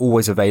was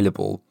always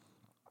available.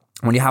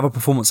 When you have a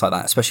performance like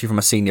that, especially from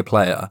a senior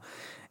player,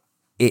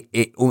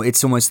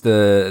 it's almost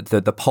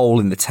the pole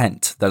in the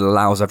tent that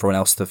allows everyone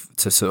else to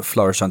sort of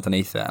flourish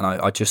underneath it. And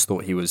I just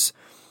thought he was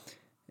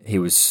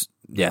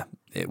yeah.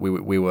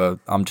 We were.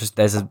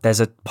 There's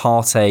a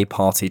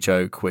party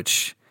joke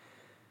which.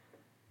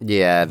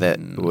 Yeah, that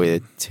we're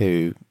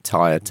too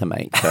tired to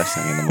make first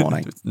thing in the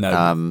morning.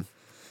 No,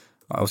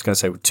 I was going to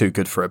say we're too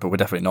good for it, but we're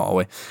definitely not, are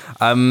we?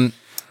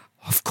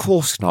 Of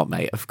course not,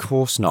 mate. Of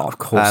course not. Of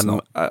course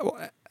not.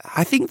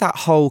 I think that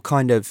whole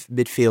kind of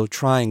midfield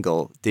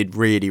triangle did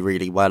really,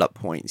 really well at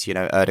points. You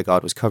know,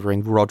 Ødegaard was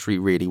covering Rodri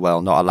really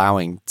well, not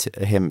allowing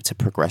him to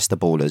progress the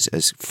ball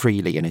as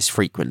freely and as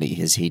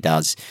frequently as he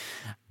does.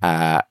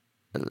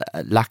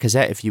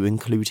 Lacazette, if you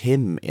include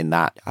him in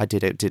that,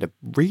 did a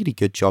really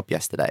good job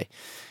yesterday.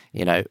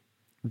 You know,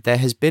 there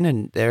has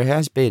been,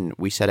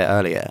 we said it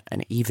earlier,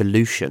 an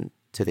evolution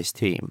to this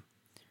team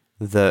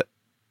that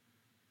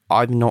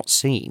I've not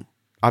seen.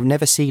 I've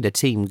never seen a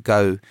team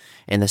go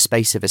in the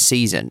space of a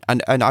season,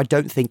 and I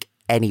don't think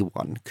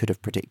anyone could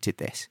have predicted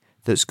this,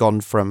 that's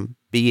gone from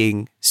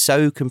being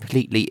so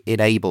completely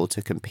unable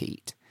to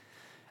compete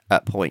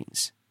at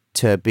points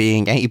to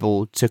being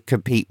able to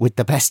compete with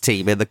the best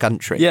team in the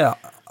country. Yeah,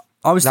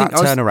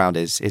 turnaround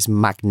is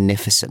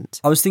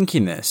magnificent. I was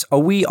thinking this: are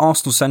we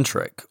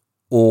Arsenal-centric,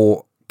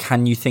 or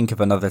can you think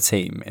of another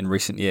team in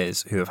recent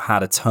years who have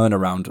had a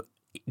turnaround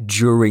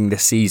during the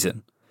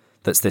season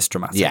that's this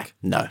dramatic? Yeah,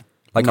 no.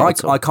 Like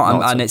I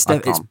can't, and it's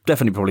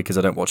definitely probably because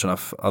I don't watch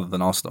enough other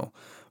than Arsenal.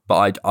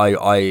 But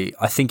I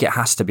think it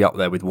has to be up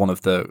there with one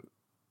of the.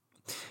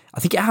 I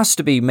think it has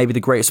to be maybe the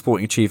greatest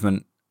sporting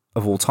achievement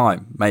of all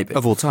time, maybe.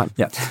 Of all time.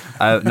 Yeah.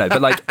 No,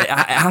 but like it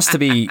has to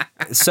be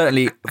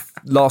certainly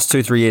last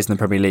 2-3 years in the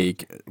Premier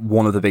League,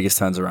 one of the biggest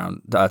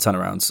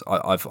turnarounds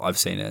I've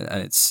seen it,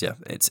 and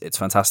it's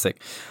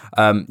fantastic.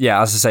 As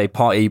I say,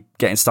 Partey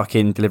getting stuck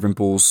in, delivering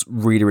balls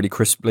really, really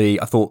crisply.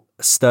 I thought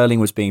Sterling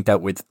was being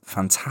dealt with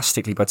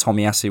fantastically by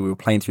Tomiyasu. We were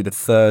playing through the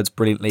thirds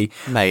brilliantly.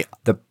 Mate,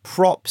 the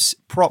props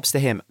to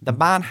him. The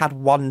man had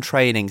one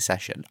training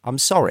session. I'm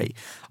sorry.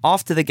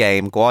 After the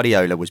game,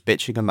 Guardiola was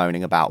bitching and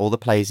moaning about all the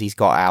players he's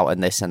got out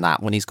and this and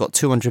that when he's got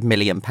 £200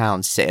 million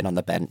sitting on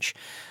the bench.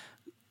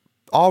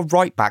 Our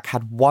right back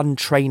had one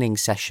training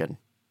session.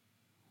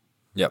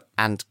 Yep.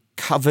 And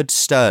covered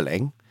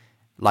Sterling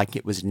like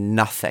it was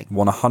nothing.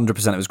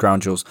 100% it was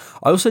ground jewels.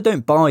 I also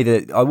don't buy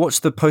that. I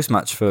watched the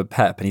post-match for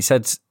Pep, and he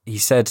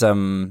said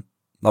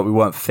like we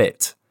weren't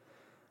fit.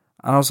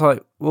 And I was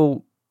like,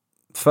 well,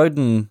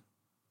 Foden's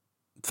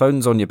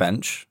on your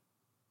bench.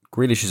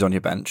 Grealish is on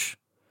your bench.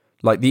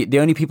 Like the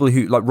only people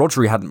who, like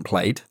Rodri hadn't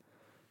played.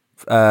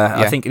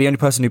 I think the only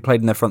person who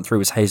played in their front three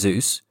was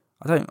Jesus.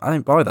 I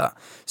don't buy that.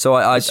 So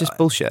it's just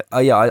bullshit.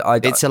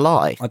 It's a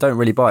lie. I don't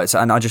really buy it.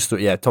 And I just thought,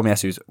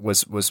 Tomiyasu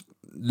was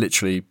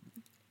literally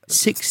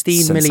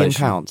 £16 million.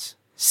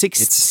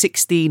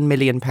 16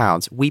 million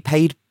pounds. We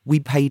paid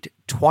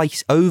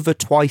over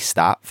twice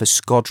that for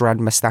Skodran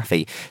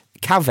Mustafi.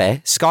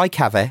 Sky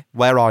Cave,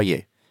 where are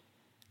you?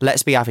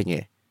 Let's be having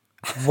you.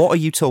 What are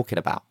you talking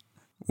about?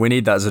 We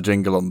need that as a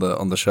jingle on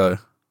the show.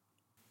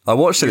 I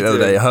watched it the other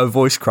day. Her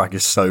voice crack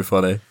is so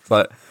funny. It's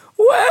like,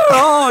 where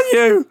are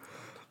you?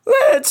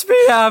 Let's be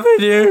having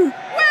you.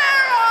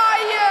 Where are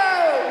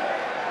you?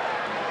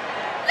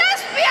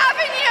 Let's be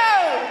having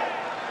you.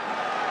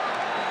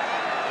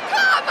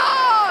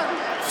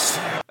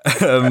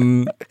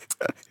 Come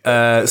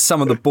on.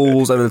 Some of the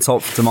balls over the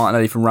top to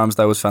Martinelli from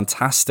Ramsdale was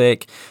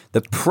fantastic.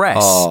 The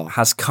press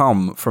has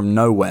come from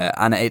nowhere,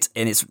 and it's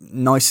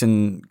nice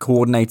and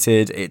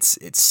coordinated. It's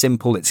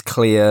simple. It's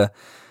clear.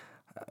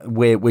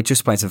 We're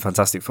just playing some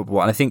fantastic football,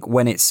 and I think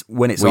when it's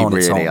on, it's on.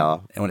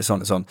 When it's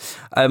on, it's on.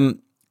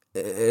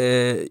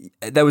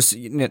 There was,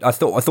 I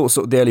thought sort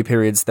of the early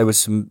periods there was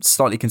some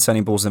slightly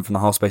concerning balls in from the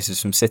half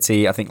spaces from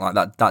City. I think like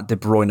that De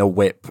Bruyne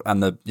whip,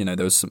 and there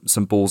was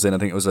some balls in. I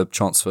think it was a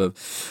chance for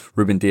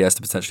Ruben Diaz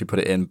to potentially put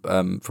it in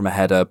from a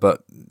header,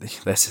 but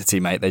they're City,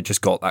 mate. They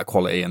just got that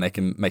quality and they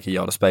can make a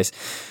yard of space.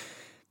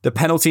 The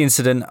penalty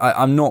incident,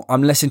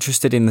 I'm less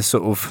interested in the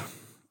sort of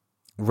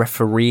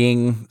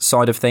refereeing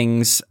side of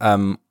things.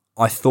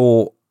 I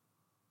thought,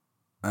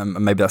 and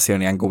maybe that's the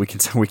only angle we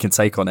can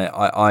take on it.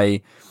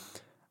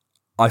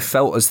 I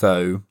felt as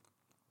though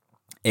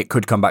it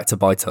could come back to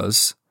bite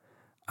us.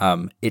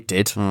 It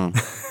did. And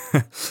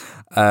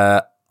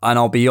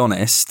I'll be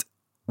honest,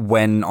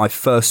 when I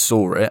first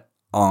saw it,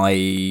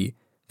 I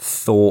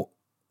thought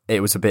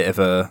it was a bit of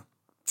a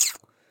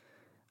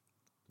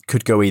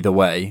could go either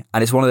way.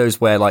 And it's one of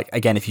those where, like,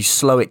 again, if you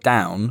slow it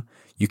down,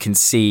 you can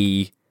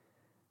see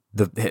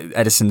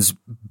Ederson's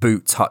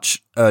boot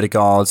touch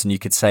Ødegaard's, and you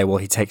could say, well,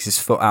 he takes his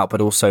foot out. But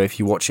also, if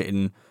you watch it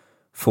in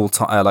full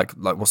time, like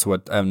what's the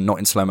word? Not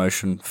in slow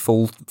motion,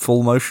 full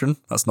motion.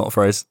 That's not a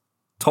phrase.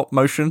 Top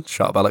motion.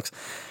 Shut up, Alex.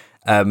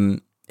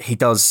 He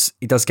does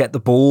get the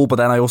ball, but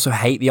then I also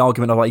hate the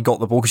argument of like he got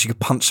the ball because you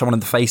could punch someone in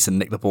the face and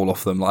nick the ball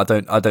off them. Like,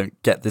 I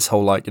don't get this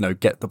whole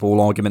get the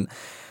ball argument.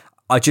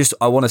 I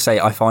want to say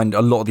I find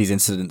a lot of these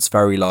incidents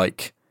very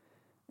like.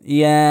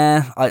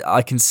 Yeah,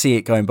 I can see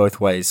it going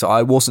both ways. So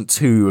I wasn't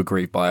too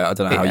aggrieved by it. I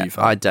don't know how you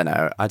felt. I don't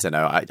know.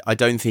 I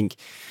don't think...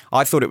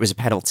 I thought it was a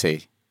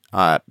penalty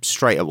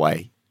straight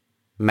away,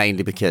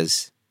 mainly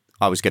because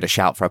I was going to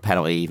shout for a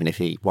penalty even if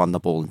he won the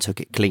ball and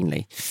took it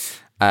cleanly.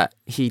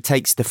 He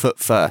takes the foot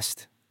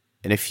first.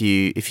 And if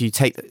you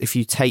take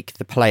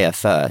the player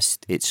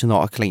first, it's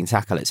not a clean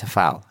tackle, it's a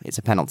foul. It's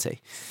a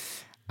penalty.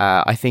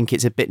 I think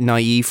it's a bit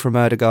naive from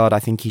Ødegaard. I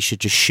think he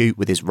should just shoot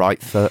with his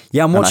right foot.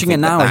 Yeah, I'm watching it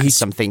now. That's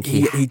something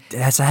he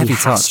has a heavy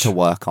touch to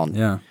work on.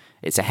 Yeah,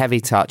 it's a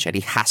heavy touch, and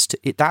he has to.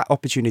 That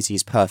opportunity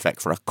is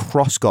perfect for a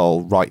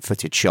cross-goal,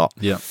 right-footed shot.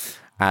 Yeah,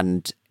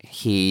 and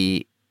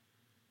he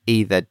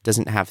either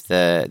doesn't have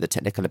the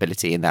technical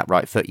ability in that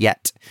right foot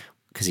yet,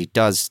 because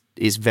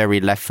is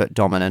very left foot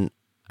dominant.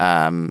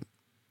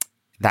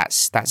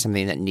 That's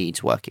something that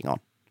needs working on,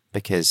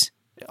 because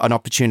an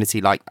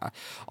opportunity like that,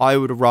 I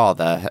would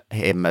rather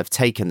him have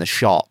taken the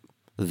shot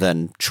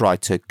than try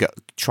to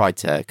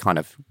kind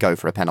of go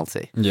for a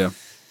penalty. Yeah,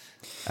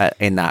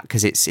 in that,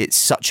 because it's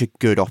such a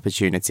good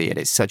opportunity, and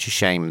it's such a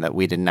shame that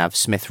we didn't have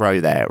Smith Rowe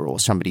there or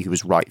somebody who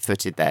was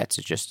right-footed there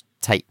to just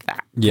take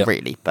that. Yeah.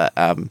 Really, but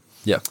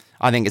yeah,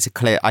 I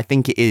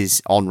think it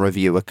is on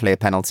review a clear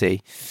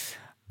penalty.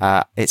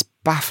 It's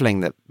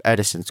baffling that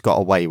Ederson's got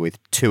away with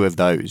 2 of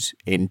those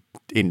in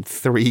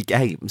 3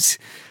 games,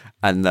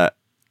 and that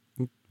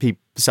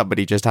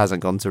somebody just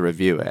hasn't gone to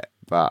review it.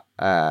 But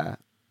the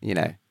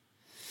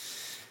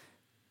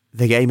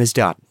game is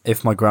done.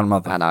 If my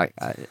grandmother and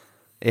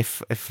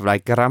if my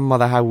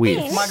grandmother had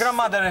wheels, if my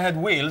grandmother had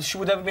wheels, she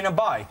would have been a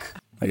bike.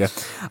 Okay.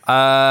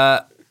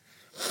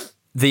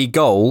 The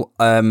goal,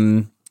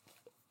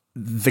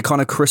 the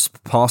kind of crisp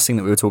passing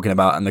that we were talking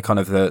about, and the kind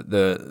of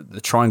the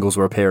triangles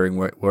were appearing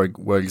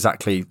were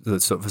exactly the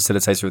sort of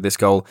facilitator of this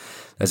goal.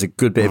 There's a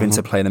good bit of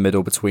interplay in the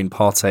middle between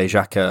Partey,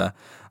 Xhaka,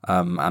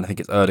 and I think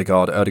it's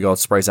Ødegaard. Ødegaard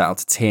sprays out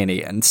to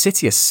Tierney, and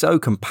City are so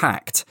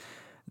compact.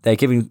 They're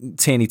giving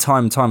Tierney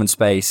time and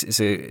space.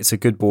 It's a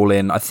good ball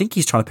in. I think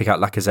he's trying to pick out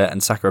Lacazette,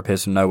 and Saka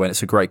appears from nowhere, and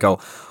it's a great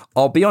goal.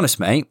 I'll be honest,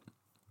 mate,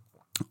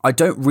 I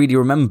don't really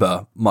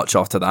remember much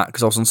after that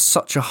because I was on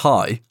such a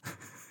high.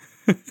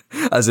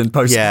 As in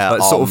post,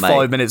 sort of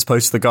 5 minutes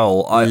post the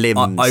goal, I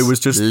was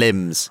just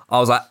limbs. I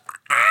was like,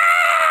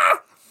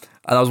 ah!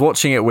 And I was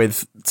watching it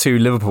with 2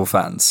 Liverpool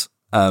fans,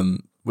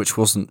 which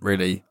wasn't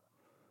really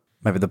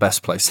maybe the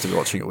best place to be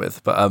watching it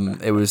with, but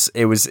it was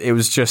a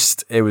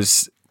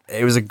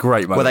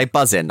great moment. Were they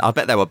buzzing? I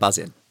bet they were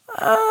buzzing.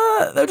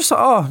 They were just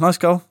like, oh, nice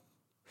goal.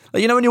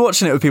 Like, when you're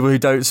watching it with people who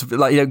don't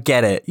like, you don't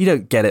get it. You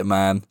don't get it,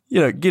 man.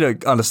 You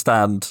don't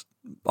understand.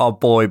 Our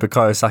boy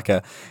Bukayo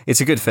Saka, it's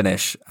a good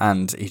finish,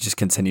 and he just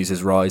continues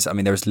his rise. I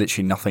mean, there is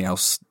literally nothing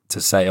else to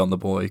say on the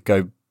boy.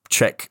 Go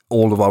check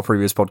all of our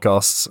previous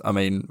podcasts. I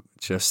mean,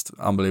 just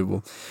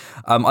unbelievable.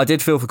 I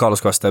did feel for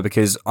Carlos Cuesta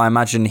because I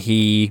imagine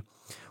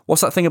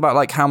what's that thing about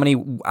like how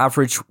many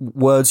average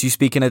words you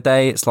speak in a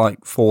day? It's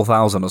like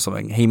 4,000 or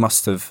something. He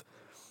must have,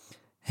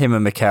 him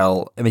and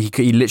Mikel, I mean,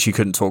 he literally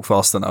couldn't talk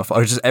fast enough.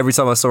 Every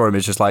time I saw him,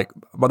 it's just like,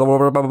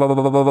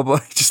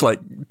 just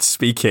like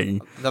speaking.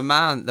 The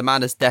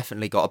man has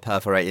definitely got a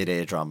perforated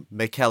eardrum.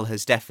 Mikel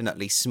has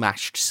definitely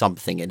smashed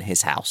something in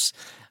his house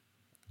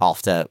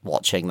after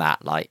watching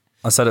that. Like,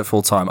 I said it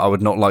full time. I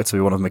would not like to be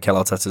one of Mikel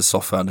Arteta's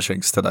soft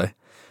furnishings today.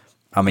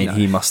 I mean,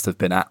 he must have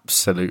been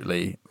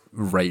absolutely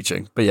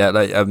raging. But yeah,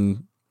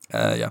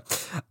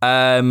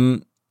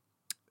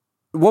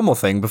 one more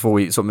thing before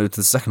we sort of move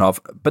to the second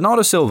half.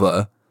 Bernardo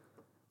Silva,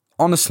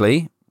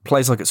 honestly,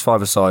 plays like it's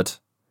five-a-side.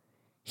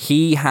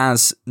 He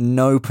has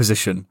no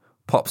position.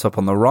 Pops up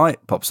on the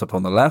right, pops up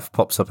on the left,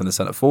 pops up in the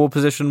centre forward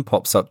position,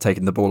 pops up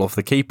taking the ball off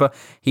the keeper.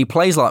 He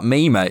plays like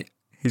me, mate.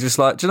 He's just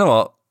like, do you know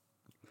what?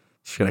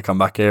 Just going to come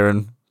back here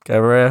and go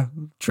over here,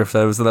 drift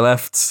over to the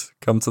left,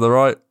 come to the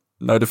right.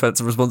 No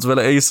defensive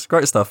responsibilities.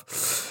 Great stuff.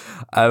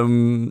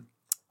 Second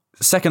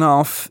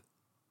half,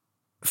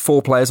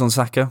 4 players on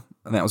Saka.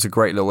 And that was a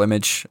great little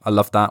image. I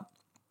loved that.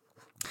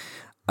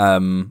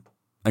 And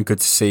good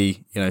to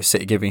see,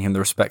 City giving him the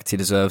respect he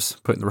deserves,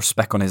 putting the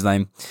respect on his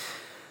name.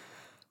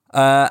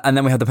 And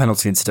then we had the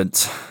penalty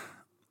incident,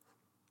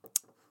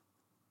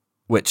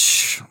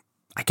 which,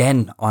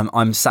 again,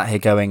 I'm sat here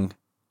going,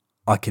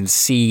 I can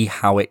see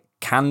how it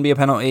can be a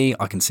penalty.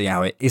 I can see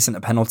how it isn't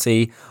a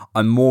penalty.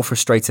 I'm more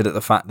frustrated at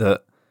the fact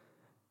that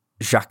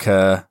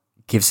Xhaka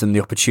gives them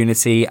the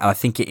opportunity, and I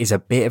think it is a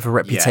bit of a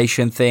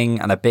reputation thing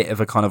and a bit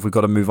of a kind of we've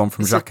got to move on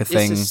from Xhaka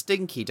thing. It's a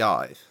stinky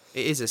dive.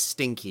 It is a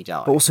stinky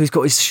dive. But also he's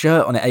got his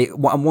shirt on it,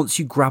 and once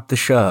you grab the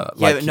shirt,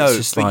 but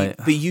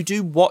you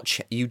do watch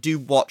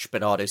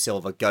Bernardo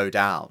Silva go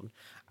down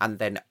and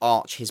then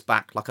arch his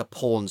back like a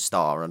porn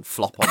star and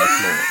flop on the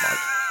floor.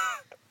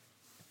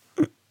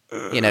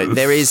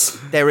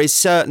 There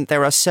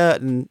are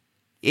certain.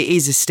 It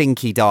is a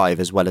stinky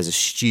dive as well as a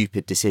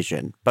stupid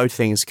decision. Both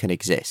things can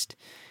exist.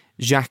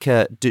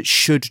 Xhaka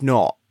should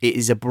not. It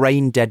is a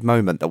brain-dead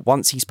moment that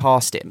once he's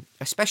past him,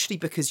 especially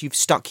because you've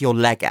stuck your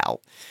leg out.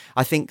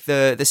 I think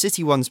the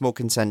City one's more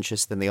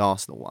contentious than the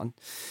Arsenal one.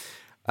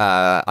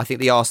 I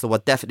think the Arsenal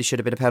one definitely should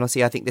have been a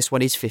penalty. I think this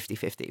one is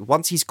 50-50.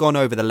 Once he's gone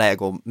over the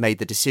leg or made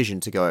the decision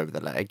to go over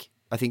the leg,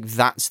 I think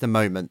that's the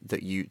moment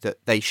that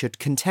they should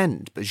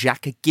contend. But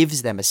Xhaka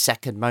gives them a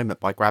second moment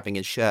by grabbing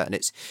his shirt, and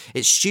it's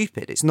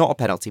stupid. It's not a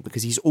penalty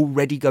because he's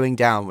already going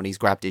down when he's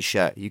grabbed his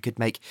shirt. You could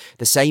make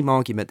the same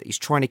argument that he's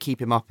trying to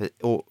keep him up,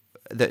 or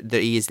that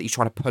he's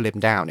trying to pull him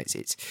down.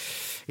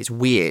 It's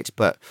weird,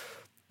 but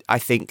I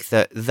think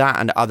that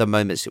and other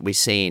moments that we've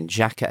seen,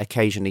 Xhaka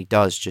occasionally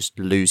does just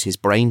lose his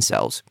brain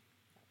cells.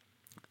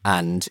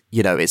 And,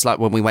 it's like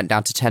when we went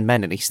down to 10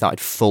 men and he started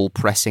full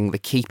pressing the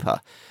keeper,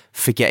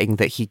 forgetting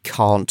that he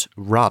can't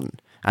run,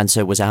 and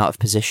so was out of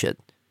position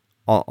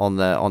on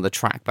the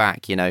track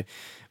back.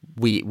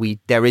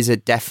 There is a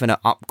definite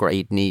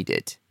upgrade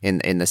needed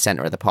in the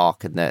centre of the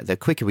park, and the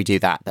quicker we do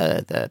that,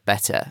 the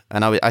better.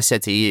 And I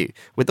said to you,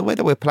 with the way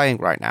that we're playing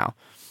right now,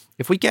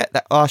 if we get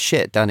our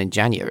shit done in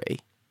January,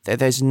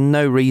 there's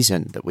no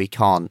reason that we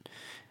can't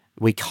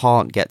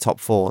get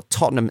top 4.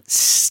 Tottenham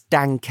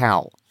stank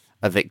out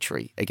a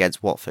victory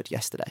against Watford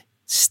yesterday.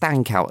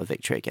 Stank out a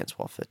victory against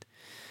Watford.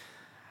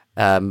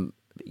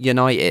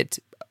 United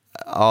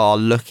are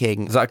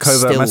looking. Is that a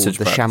covert message?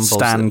 The shambles.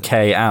 Stan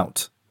K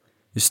out.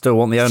 You still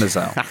want the owners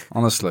out,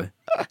 honestly.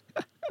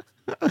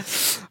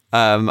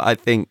 I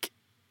think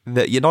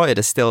that United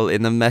are still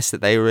in the mess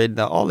that they were in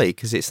at Ollie,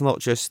 because it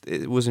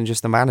wasn't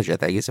just a manager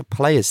thing, it's a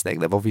players thing.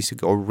 They've obviously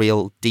got a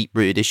real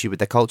deep-rooted issue with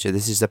their culture.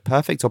 This is a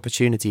perfect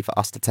opportunity for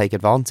us to take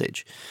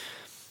advantage.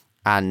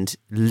 And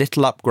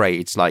little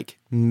upgrades like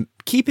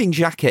keeping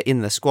Xhaka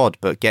in the squad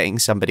but getting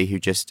somebody who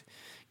just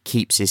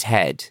keeps his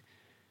head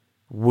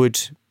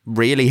would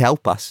really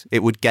help us.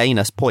 It would gain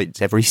us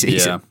points every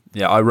season.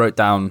 Yeah. I wrote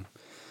down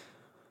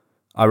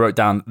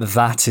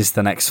that is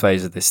the next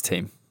phase of this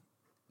team.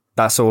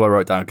 That's all I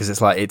wrote down, because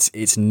it's like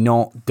it's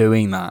not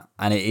doing that,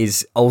 and it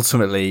is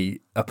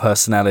ultimately a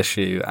personnel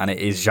issue, and it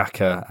is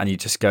Xhaka, and you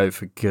just go,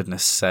 for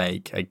goodness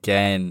sake,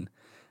 again,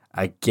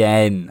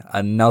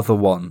 another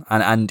one,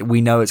 and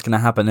we know it's going to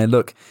happen. And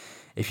look,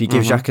 if you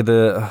give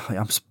Xhaka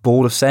I'm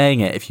bored of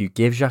saying it, if you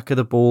give Xhaka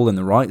the ball in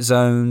the right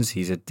zones,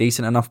 he's a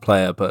decent enough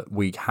player, but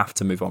we have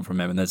to move on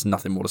from him, and there's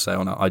nothing more to say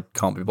on it. I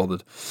can't be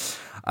bothered.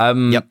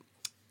 Yep.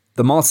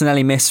 The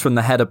Martinelli miss from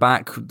the header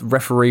back,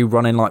 referee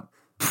running like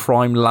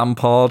prime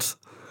Lampard.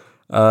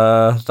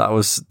 That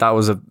was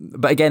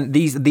but again,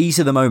 these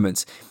are the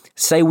moments.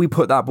 Say we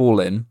put that ball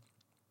in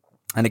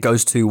and it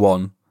goes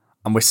 2-1,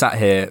 and we're sat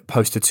here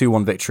post a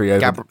 2-1 victory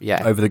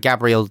over the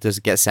Gabriel does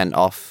get sent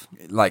off.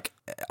 Like,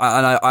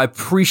 and I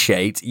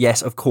appreciate,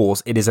 yes, of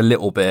course, it is a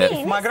little bit.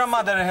 If my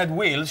grandmother had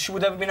wheels, she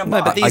would have been a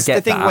bike. No, but I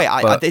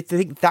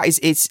think that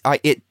is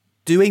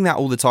doing that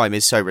all the time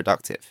is so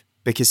reductive.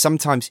 Because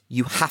sometimes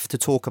you have to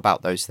talk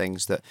about those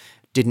things that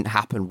didn't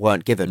happen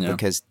weren't given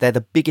because they're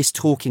the biggest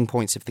talking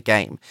points of the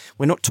game.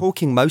 We're not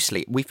talking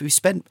mostly. We've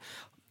spent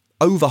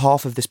over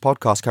half of this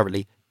podcast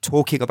currently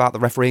talking about the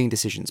refereeing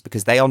decisions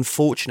because they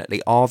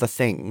unfortunately are the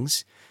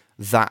things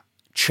that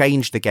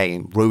changed the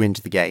game, ruined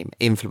the game,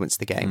 influenced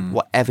the game,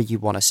 whatever you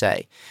want to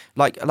say.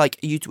 Like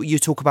you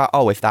talk about,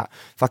 if that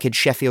fucking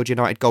Sheffield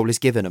United goal is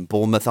given and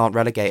Bournemouth aren't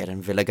relegated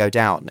and Villa go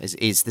down,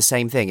 is the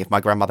same thing if my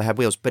grandmother had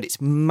wheels. But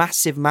it's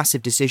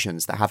massive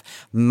decisions that have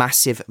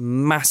massive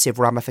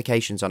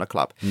ramifications on a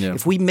club. Yeah.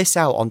 If we miss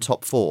out on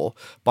top 4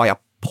 by a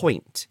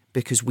point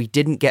because we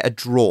didn't get a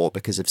draw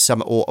because of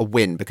or a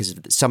win because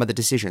of some of the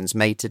decisions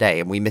made today,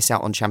 and we miss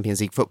out on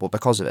Champions League football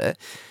because of it,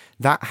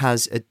 that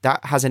has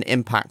an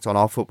impact on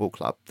our football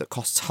club that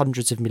costs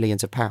hundreds of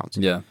millions of pounds.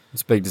 Yeah,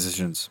 it's big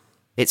decisions.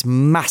 It's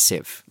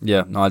massive.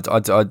 Yeah, no,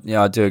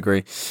 I do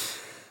agree.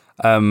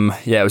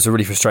 It was a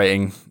really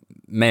frustrating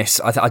miss.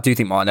 I do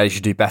think Martinelli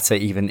should do better,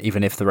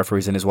 even if the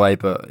referee's in his way.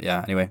 But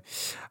yeah, anyway.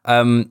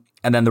 And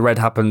then the red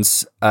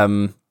happens.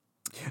 The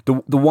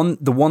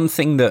one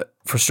thing that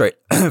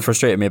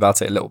frustrated me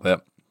about it a little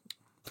bit.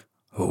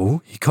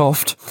 Oh, he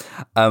coughed.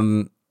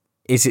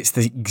 Is it's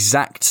the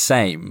exact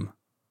same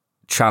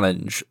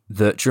challenge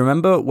do you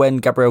remember when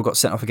Gabriel got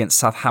sent off against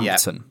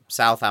Southampton? Yeah.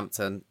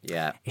 Southampton,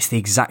 yeah. It's the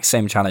exact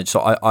same challenge. So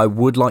I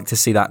would like to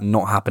see that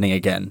not happening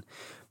again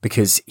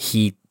because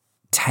he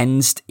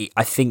tends to,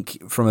 I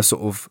think from a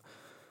sort of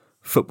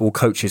football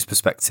coach's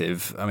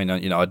perspective, I mean,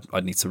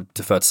 I'd need to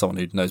defer to someone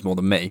who knows more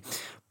than me,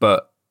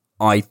 but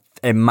I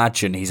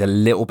imagine he's a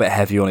little bit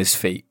heavy on his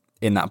feet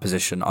in that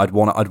position. I'd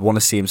want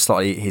to see him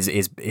slightly,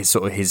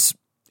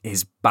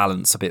 his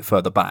balance a bit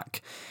further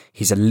back.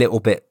 He's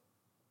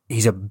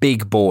a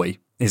big boy,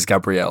 is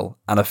Gabriel,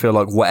 and I feel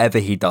like whatever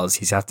he does,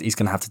 he's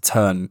going to have to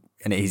turn,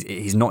 and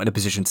he's not in a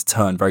position to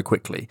turn very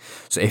quickly.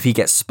 So if he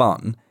gets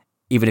spun,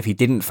 even if he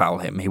didn't foul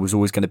him, he was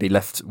always going to be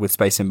left with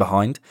space in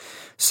behind.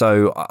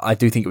 So I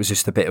do think it was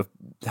just a bit of,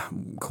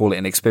 call it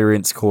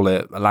inexperience, call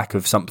it a lack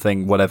of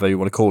something, whatever you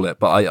want to call it.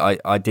 But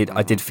I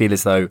did feel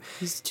as though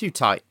he's too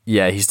tight.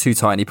 Yeah, he's too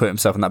tight, and he put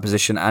himself in that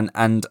position,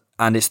 and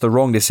it's the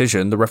wrong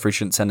decision. The referee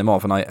shouldn't send him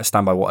off, and I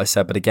stand by what I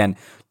said. But again,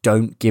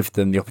 don't give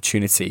them the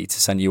opportunity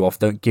to send you off.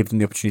 Don't give them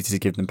the opportunity to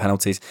give them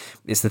penalties.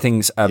 It's the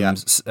things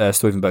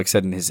Stuyvenberg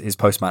said in his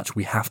post-match.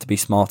 We have to be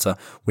smarter.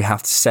 We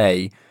have to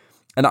say,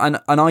 and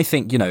I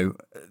think,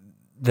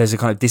 there's a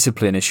kind of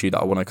discipline issue that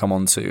I want to come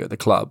on to at the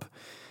club.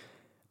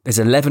 There's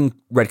 11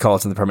 red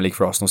cards in the Premier League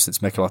for Arsenal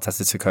since Mikel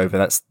Arteta took over.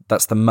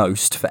 That's the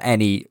most for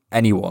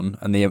anyone,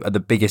 and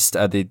the biggest,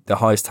 the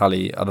highest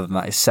tally other than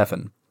that is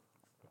 7.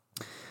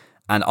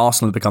 And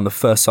Arsenal have become the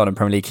first side in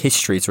Premier League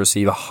history to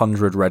receive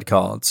 100 red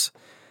cards,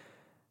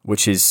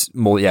 which is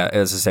more,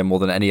 as I say, more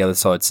than any other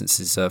side since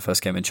his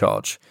first game in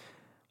charge.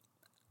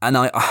 And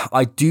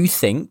I do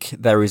think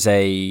there is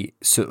a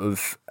sort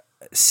of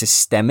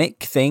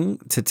systemic thing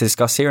to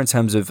discuss here in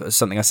terms of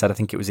something I said, I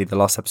think it was either the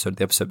last episode or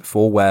the episode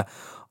before, where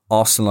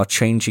Arsenal are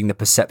changing the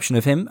perception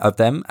of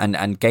them,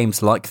 and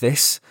games like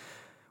this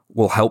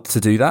will help to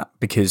do that,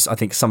 because I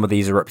think some of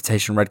these are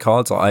reputation red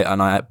cards,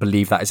 and I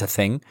believe that is a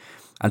thing.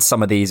 And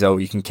some of these,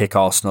 you can kick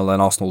Arsenal, and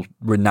Arsenal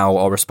now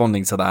are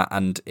responding to that,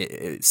 and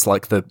it's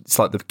like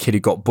the kid who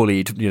got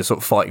bullied, sort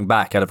of fighting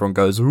back, and everyone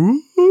goes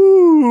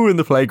ooh in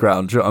the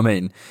playground. Do you know what I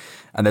mean?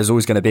 And there's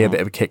always going to be a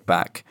bit of a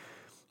kickback,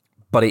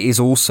 but it is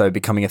also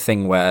becoming a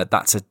thing where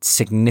that's a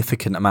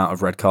significant amount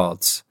of red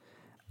cards,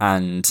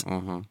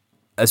 and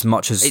as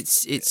much as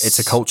it's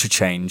a culture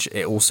change,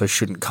 it also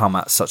shouldn't come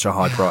at such a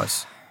high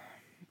price.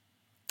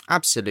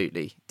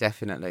 Absolutely,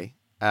 definitely.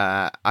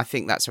 I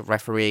think that's a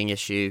refereeing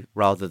issue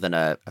rather than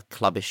a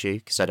club issue,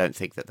 because I don't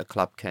think that the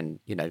club can,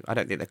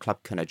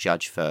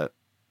 judge for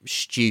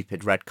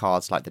stupid red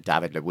cards like the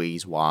David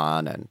Luiz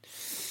one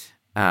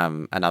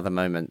and other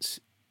moments.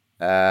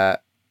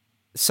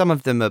 Some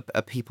of them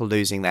are people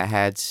losing their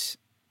heads.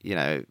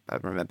 I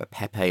remember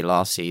Pepe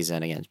last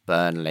season against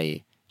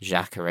Burnley,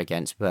 Xhaka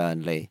against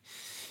Burnley,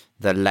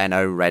 the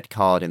Leno red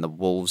card in the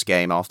Wolves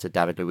game after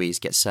David Luiz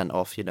gets sent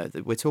off.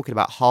 We're talking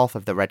about half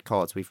of the red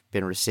cards we've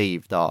been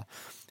received are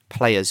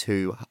players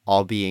who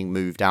are being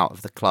moved out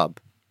of the club,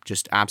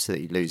 just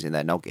absolutely losing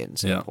their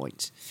noggins at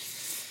points.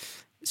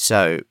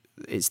 So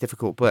it's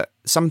difficult, but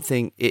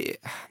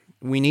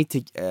we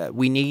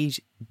need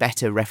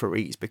better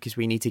referees, because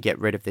we need to get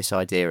rid of this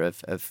idea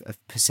of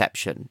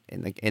perception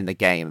in the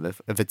game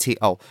of a team.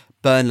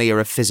 Burnley are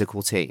a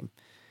physical team.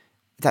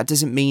 That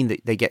doesn't mean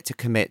that they get to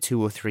commit 2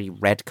 or 3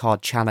 red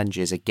card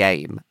challenges a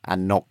game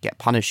and not get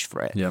punished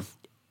for it. Yeah.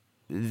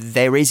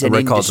 There is an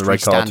industry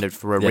standard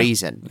for a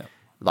reason. Yeah.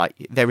 Like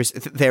there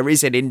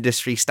is an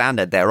industry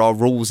standard. There are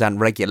rules and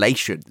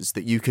regulations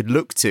that you could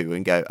look to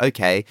and go,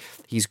 okay,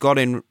 he's got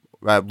in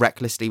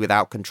recklessly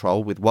without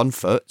control with 1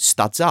 foot,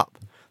 studs up.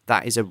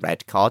 That is a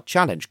red card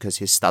challenge because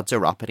his studs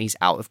are up and he's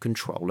out of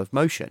control of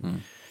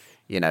motion.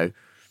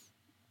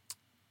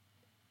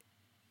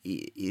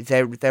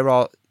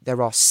 There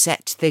are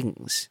set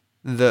things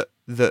that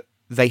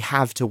they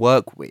have to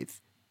work with,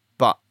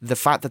 but the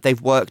fact that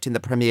they've worked in the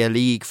Premier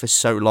League for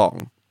so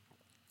long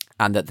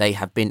and that they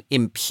have been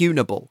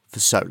impugnable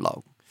for so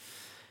long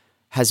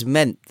has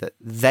meant that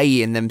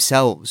they in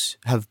themselves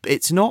have,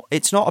 it's not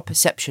a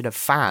perception of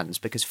fans,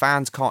 because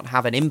fans can't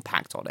have an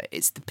impact on it.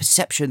 It's the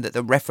perception that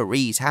the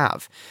referees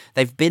have.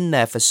 They've been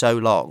there for so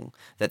long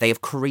that they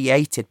have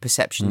created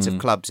perceptions of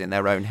clubs in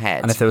their own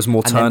head. And if there was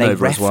more turnover, and then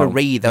they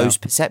referee as well. those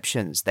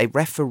perceptions. They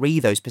referee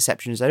those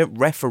perceptions. They don't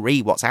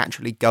referee what's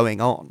actually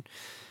going on.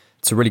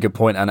 It's a really good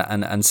point,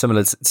 and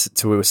similar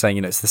to what we were saying,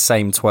 you know, it's the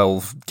same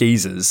 12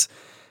 geezers.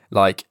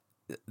 Like,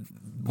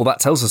 well, that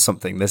tells us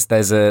something.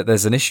 There's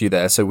an issue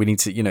there. So we need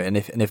to, you know, and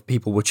if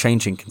people were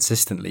changing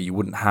consistently, you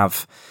wouldn't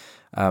have,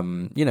 you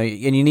know,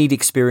 and you need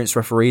experienced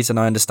referees, and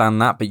I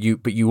understand that, but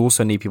you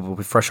also need people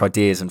with fresh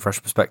ideas and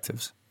fresh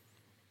perspectives.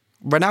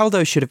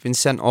 Ronaldo should have been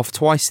sent off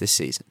twice this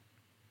season.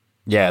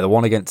 Yeah, the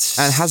one against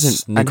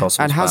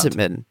Newcastle and hasn't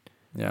been.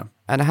 Yeah,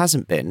 and it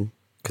hasn't been.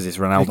 Because it's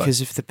Ronaldo.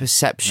 Because of the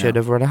perception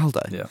of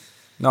Ronaldo. Yeah.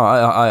 No,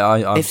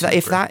 I if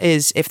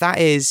that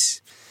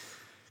is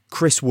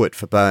Chris Wood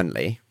for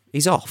Burnley,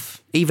 he's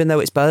off. Even though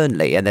it's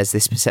Burnley and there's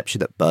this perception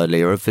that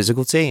Burnley are a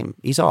physical team,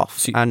 he's off.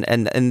 So,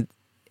 and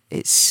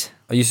it's.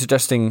 Are you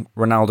suggesting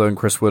Ronaldo and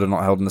Chris Wood are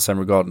not held in the same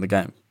regard in the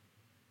game?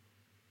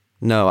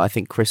 No, I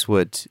think Chris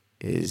Wood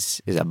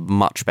is a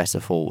much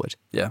better forward.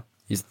 Yeah.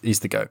 He's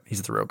the GOAT.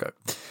 He's the real GOAT.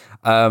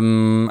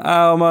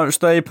 How much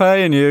they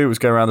paying you? It was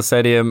going around the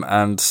stadium,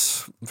 and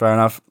fair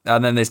enough.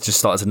 And then they just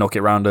started to knock it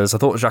around us. I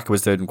thought Xhaka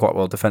was doing quite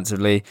well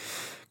defensively.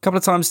 A couple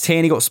of times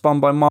Tierney got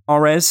spun by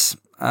Mahrez.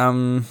 I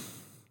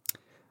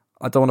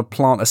don't want to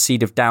plant a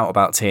seed of doubt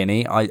about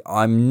Tierney.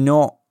 I'm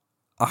not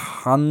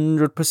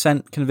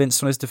 100%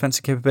 convinced on his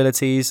defensive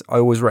capabilities. I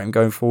always rate him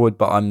going forward,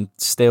 but I'm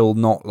still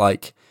not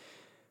like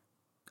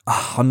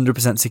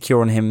 100% secure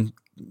on him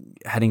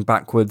heading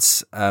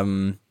backwards.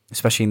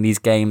 Especially in these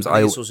games.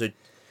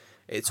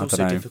 It's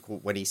also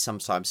difficult when he's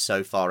sometimes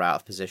so far out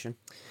of position.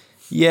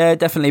 Yeah,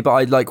 definitely. But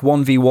I'd like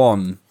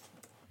 1v1.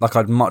 Like,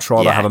 I'd much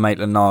rather have a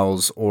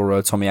Maitland-Niles or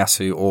a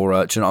Tomiyasu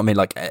or do you know what I mean?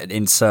 Like, an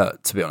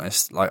insert, to be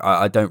honest. Like,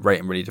 I don't rate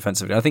him really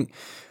defensively. I think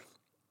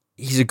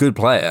he's a good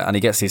player and he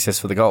gets the assist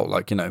for the goal.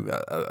 Like, you know,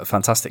 a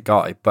fantastic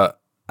guy,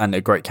 and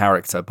a great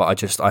character.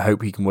 But I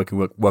hope he can work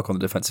on the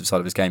defensive side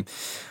of his game.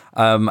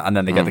 And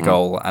then they get the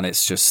goal, and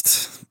it's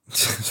just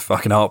it's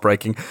fucking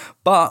heartbreaking.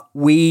 But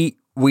we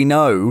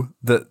know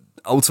that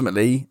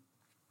ultimately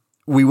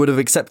we would have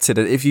accepted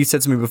it if you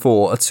said to me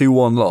before a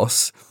 2-1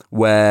 loss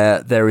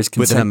where there is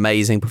with an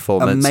amazing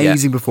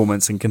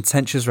performance and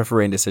contentious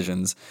refereeing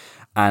decisions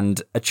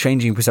and a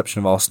changing perception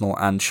of Arsenal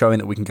and showing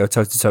that we can go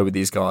toe to toe with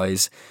these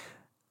guys.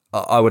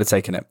 I would have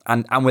taken it,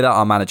 and without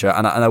our manager.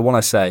 And I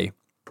want to say,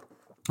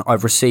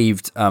 I've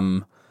received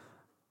where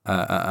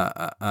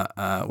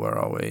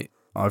are we?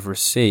 I've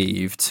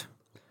received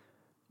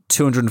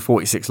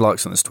 246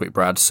 likes on this tweet,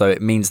 Brad, so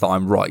it means that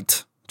I'm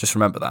right. Just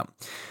remember that.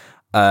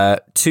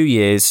 2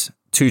 years,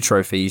 2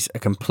 trophies, a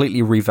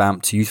completely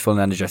revamped, youthful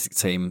and energetic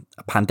team,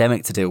 a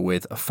pandemic to deal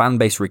with, a fan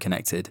base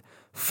reconnected,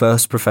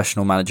 first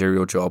professional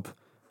managerial job.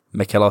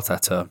 Mikel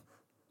Arteta,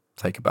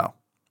 take a bow.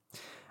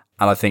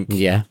 And I think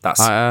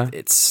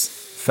it's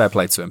fair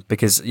play to him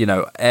because, you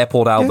know,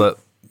 Airport Albert,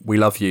 we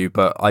love you,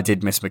 but I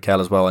did miss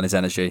Mikel as well and his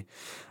energy,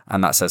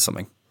 and that says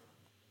something.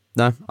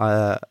 No,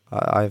 I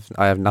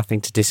have nothing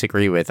to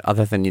disagree with,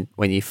 other than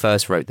when you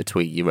first wrote the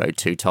tweet, you wrote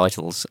 2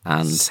 titles,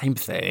 and same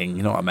thing.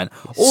 You know what I meant?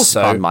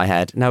 Also, in my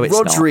head, no, it's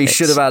Rodri not.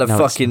 should have had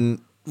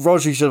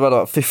Rodri should have had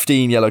about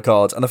 15 yellow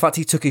cards, and the fact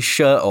he took his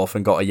shirt off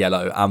and got a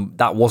yellow, and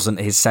that wasn't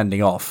his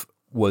sending off,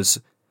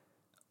 was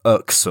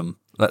irksome.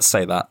 Let's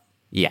say that.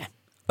 Yeah,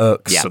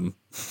 irksome.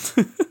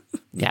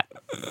 Yeah.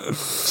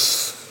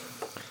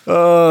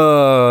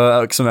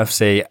 Irksome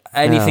FC.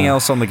 Anything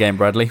else on the game,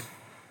 Bradley?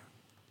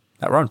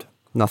 That rhymed.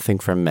 Nothing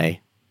from me.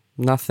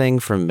 Nothing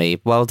from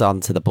me. Well done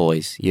to the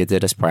boys. You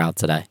did us proud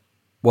today.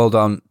 Well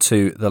done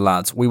to the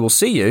lads. We will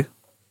see you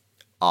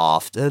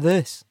after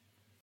this.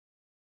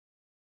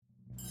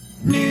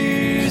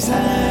 News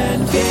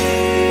and Views.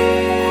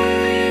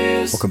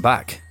 Welcome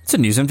back to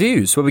News and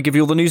Views, where we give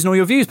you all the news and all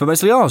your views, but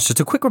mostly ours. Just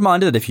a quick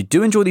reminder that if you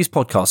do enjoy these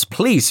podcasts,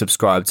 please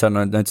subscribe, turn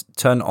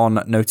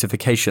on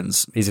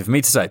notifications. Easy for me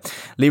to say.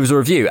 Leave us a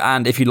review,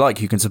 and if you like,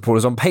 you can support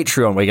us on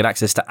Patreon, where you get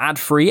access to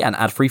ad-free and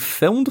ad-free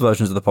filmed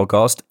versions of the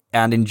podcast,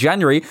 and in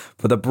January,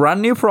 for the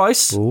brand new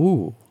price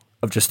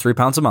of just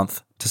 £3 a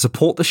month, to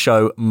support the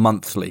show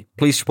monthly.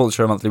 Please support the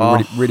show monthly.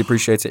 We really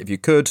appreciate it if you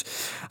could.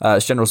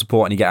 It's general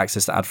support, and you get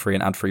access to ad-free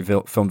and ad-free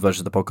filmed versions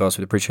of the podcast.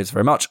 We'd appreciate it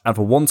very much. And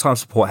for one-time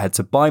support, head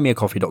to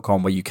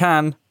buymeacoffee.com, where you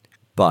can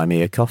buy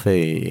me a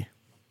coffee.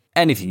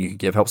 Anything you can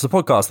give helps the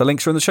podcast. The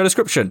links are in the show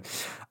description.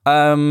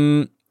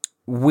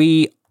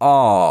 We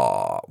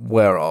are...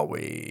 Where are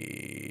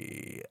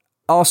we?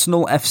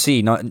 Arsenal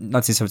FC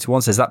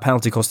 1971 says that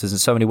penalty cost us in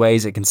so many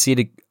ways. It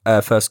conceded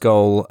first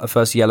goal, a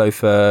first yellow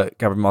for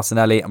Gabriel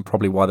Martinelli, and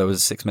probably why there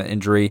was a 6-minute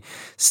injury.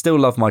 Still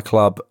love my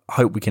club.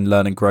 Hope we can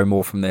learn and grow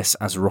more from this,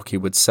 as Rocky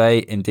would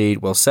say.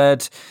 Indeed, well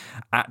said.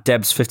 At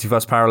Debs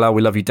 51st parallel,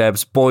 we love you,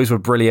 Debs. Boys were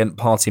brilliant.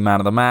 Partey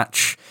man of the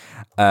match.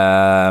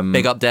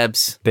 Big up,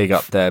 Debs. Big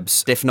up,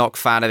 Debs. Diff Knock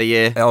fan of the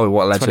year. Oh,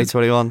 what a legend.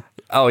 2021.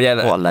 Oh yeah,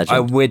 what a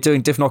legend. We're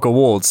doing Diff Knock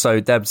Awards, so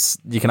Debs,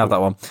 you can have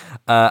that one.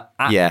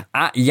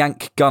 At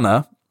Yank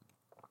Gunner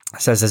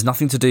says there's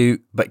nothing to do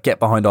but get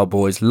behind our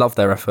boys, love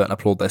their effort and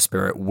applaud their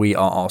spirit. We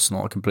are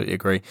Arsenal. I completely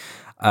agree.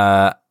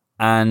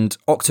 And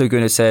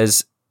Octoguna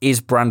says,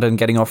 is Brandon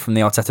getting off from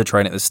the Arteta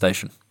train at this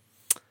station?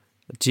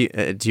 Do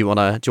you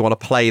want to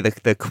play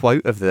the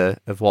quote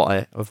of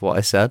what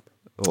I said,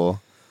 or?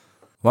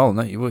 Well,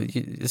 no.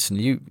 Listen.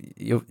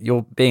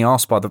 You're being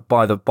asked by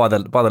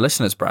the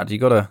listeners, Brad. You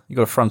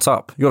gotta front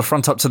up. You gotta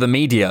front up to the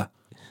media.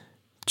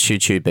 Choo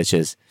choo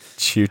bitches.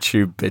 Choo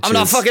choo bitches. I'm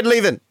not fucking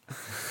leaving.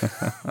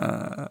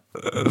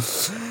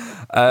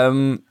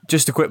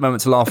 Just a quick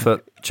moment to laugh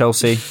at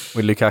Chelsea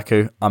with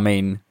Lukaku. I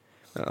mean,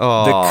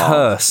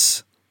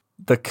 the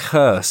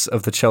curse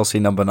of the Chelsea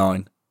number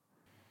 9.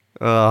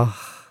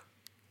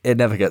 It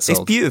never gets old.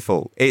 It's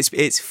beautiful.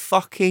 It's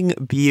fucking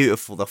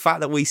beautiful. The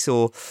fact that we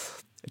saw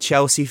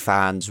Chelsea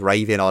fans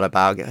raving on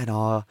about going,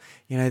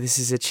 this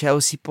is a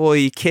Chelsea boy,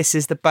 he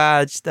kisses the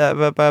badge,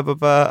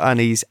 and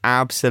he's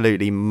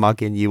absolutely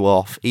mugging you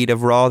off. He'd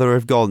have rather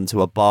have gone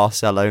to a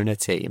Barcelona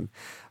team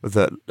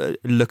that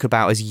look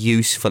about as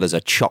useful as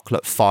a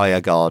chocolate fire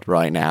guard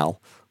right now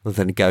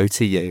than go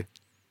to you.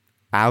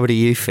 How do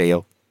you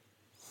feel?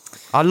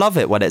 I love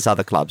it when it's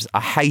other clubs. I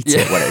hate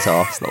it when it's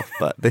Arsenal,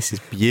 but this is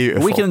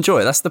beautiful. We can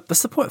enjoy it. That's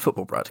the point of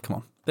football, Brad. Come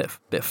on, bit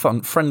of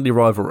fun, friendly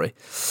rivalry.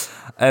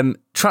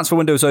 Transfer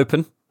window's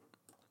open.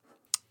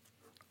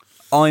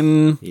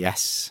 I'm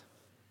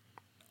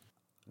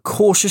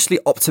cautiously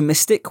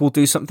optimistic we'll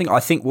do something. I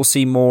think we'll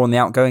see more on the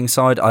outgoing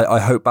side. I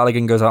hope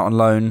Balogun goes out on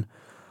loan.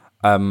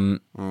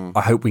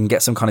 I hope we can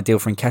get some kind of deal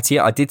for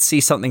Nketiah. I did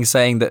see something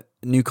saying that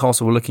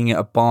Newcastle were looking at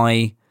a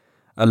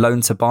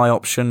loan to buy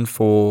option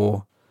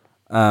for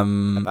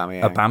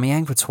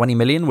Aubameyang for 20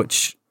 million,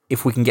 which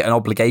if we can get an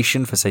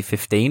obligation for say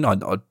 15,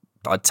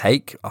 I'd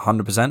take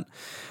 100%.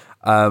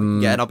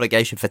 Get an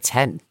obligation for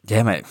 10.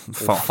 Yeah, mate.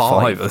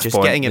 5 at this Just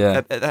point. getting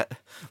him.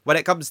 When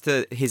it comes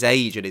to his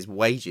age and his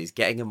wages,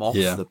 getting him off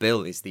the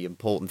bill is the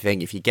important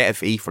thing. If you get a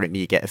fee for him,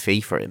 you get a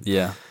fee for him.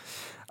 Yeah.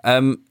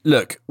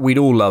 Look, we'd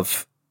all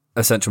love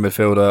a central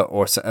midfielder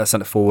or a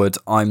centre forward.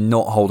 I'm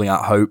not holding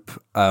out hope.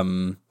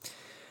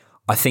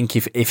 I think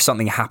if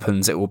something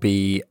happens, it will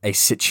be a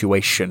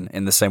situation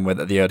in the same way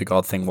that the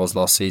Odegaard thing was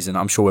last season.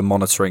 I'm sure we're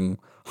monitoring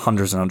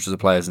hundreds and hundreds of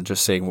players and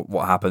just seeing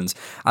what happens.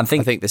 I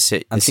think the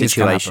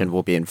situation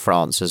will be in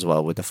France as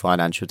well, with the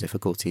financial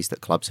difficulties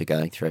that clubs are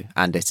going through,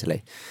 and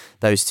Italy.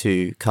 Those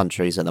two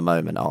countries at the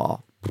moment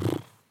are...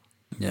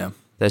 Yeah.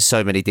 There's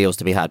so many deals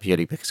to be had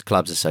purely because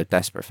clubs are so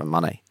desperate for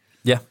money.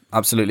 Yeah,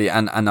 absolutely.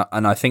 And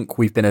I think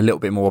we've been a little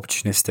bit more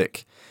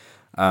opportunistic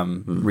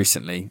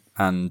recently,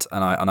 and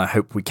I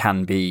hope we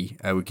can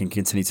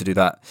continue to do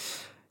that.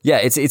 Yeah,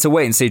 it's a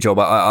wait and see job.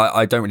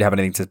 I don't really have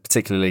anything to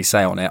particularly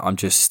say on it. I'm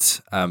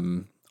just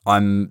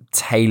I'm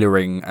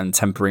tailoring and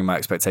tempering my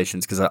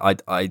expectations because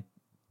I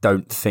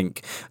don't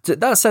think.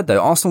 That said,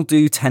 though, Arsenal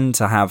do tend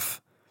to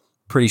have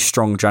pretty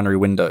strong January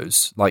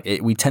windows.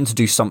 We tend to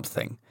do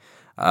something,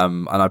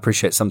 and I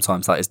appreciate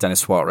sometimes that is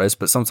Dennis Suarez,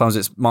 but sometimes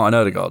it's Martin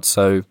Odegaard.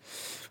 So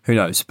who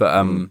knows?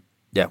 But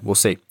yeah, we'll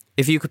see.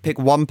 If you could pick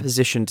one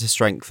position to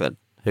strengthen,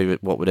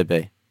 what would it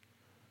be?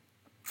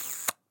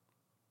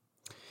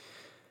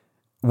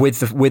 With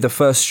the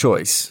first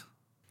choice?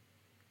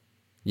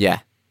 Yeah,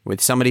 with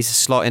somebody to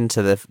slot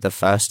into the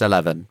first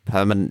 11,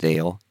 permanent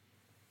deal.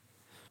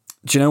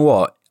 Do you know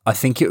what? I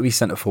think it would be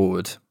centre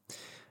forward,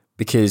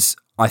 because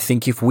I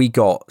think if we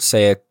got,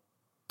 say, a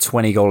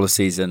 20 goal a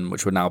season,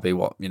 which would now be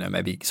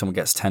maybe someone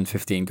gets 10,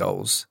 15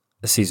 goals,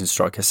 a season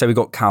striker. Say we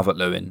got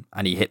Calvert-Lewin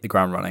and he hit the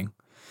ground running.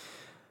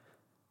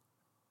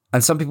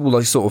 And some people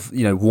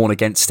warn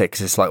against it because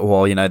it's like,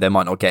 well, they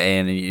might not get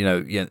in,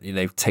 and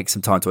they take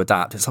some time to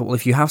adapt. It's like, well,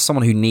 if you have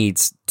someone who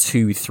needs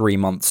 2-3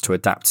 months to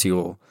adapt to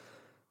your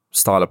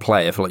style of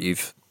play, I feel like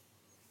you've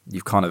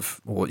kind of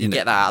get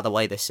that out of the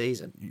way this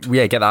season.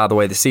 Yeah, get that out of the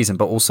way this season.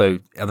 But also,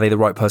 are they the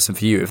right person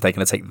for you if they're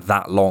going to take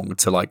that long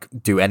to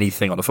do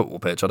anything on a football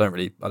pitch? I don't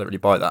really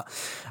buy that.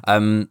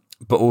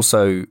 But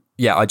also,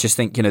 yeah, I just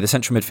think the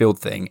central midfield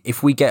thing.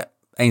 If we get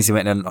Ainsley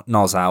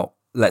Maitland-Niles out,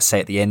 let's say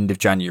at the end of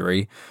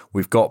January,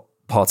 we've got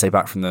Partey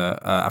back from the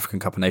African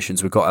Cup of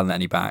Nations, we've got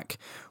Elneny back,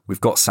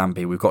 we've got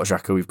Sambi, we've got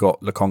Xhaka, we've got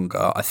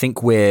Lokonga. I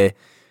think we're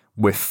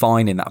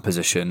fine in that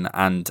position,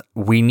 and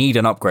we need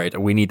an upgrade.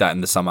 We need that in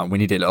the summer. We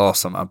needed it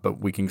last summer, but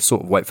we can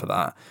sort of wait for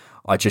that.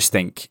 I just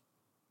think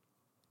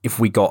if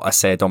we got,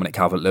 a Dominic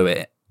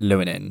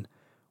Calvert-Lewin in,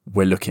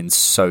 we're looking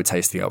so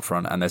tasty up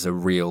front, and there's a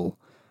real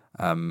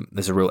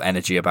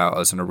energy about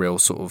us and a real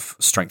sort of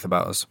strength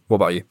about us. What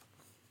about you?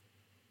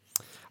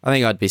 I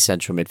think I'd be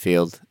central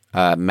midfield,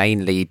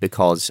 mainly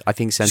because I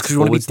think centre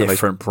forward's the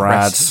different,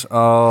 Brad.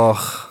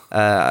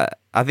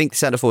 I think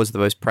centre forward's the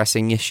most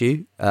pressing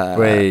issue. But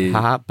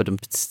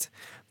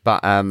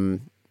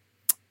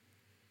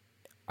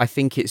I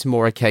think it's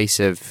more a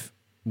case of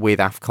with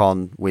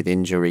AFCON, with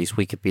injuries,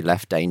 we could be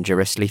left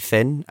dangerously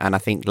thin. And I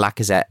think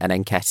Lacazette and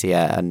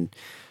Nketiah, and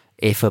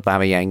if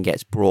Aubameyang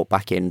gets brought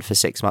back in for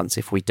 6 months,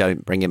 if we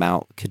don't bring him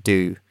out, could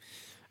do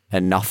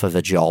enough of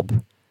a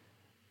job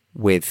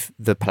with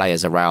the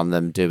players around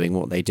them doing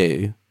what they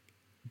do.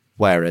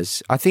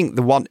 Whereas I think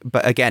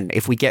but again,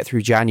 if we get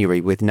through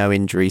January with no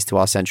injuries to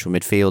our central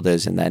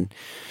midfielders and then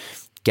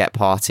get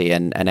Partey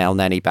and El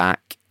Neni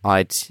back,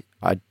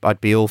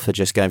 I'd be all for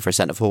just going for a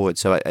centre forward.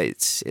 So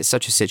it's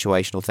such a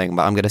situational thing,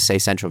 but I'm going to say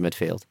central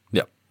midfield.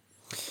 Yeah.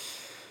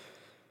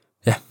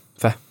 Yeah,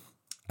 fair.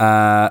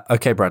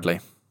 Okay,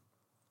 Bradley.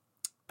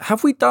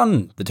 Have we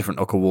done the different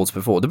knock awards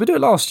before? Did we do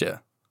it last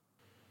year?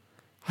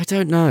 I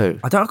don't know.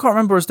 I can't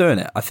remember us doing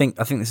it. I think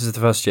this is the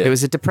first year. It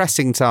was a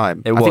depressing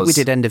time. I think we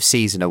did end of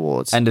season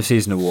awards. End of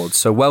season awards.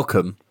 So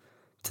welcome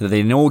to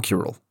the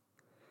inaugural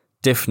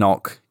Diff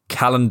Knock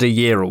Calendar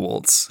Year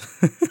Awards.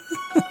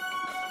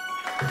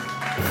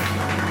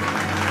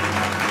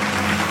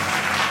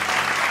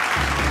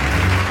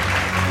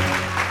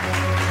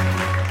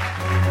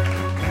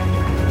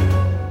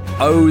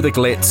 Oh, the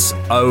glitz.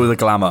 Oh, the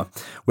glamour.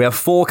 We have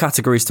 4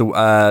 categories to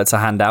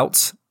hand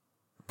out.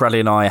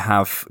 Bradley and I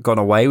have gone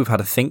away. We've had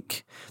a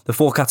think. The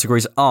 4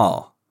 categories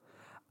are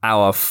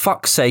our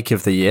fuck's sake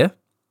of the year.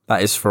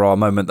 That is for our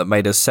moment that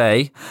made us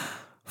say,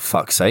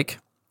 fuck's sake.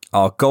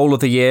 Our goal of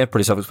the year,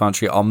 pretty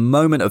self-explanatory. Our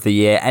moment of the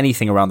year,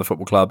 anything around the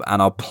football club.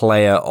 And our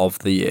player of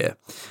the year.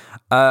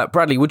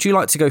 Bradley, would you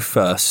like to go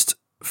first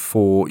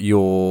for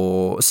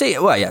your...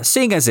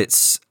 seeing as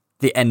it's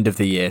the end of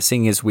the year,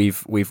 seeing as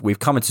we've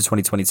come into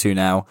 2022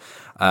 now,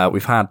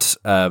 we've had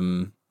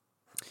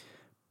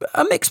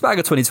a mixed bag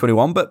of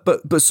 2021,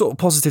 but sort of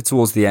positive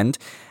towards the end.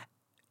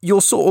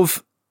 Your sort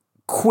of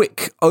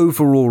quick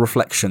overall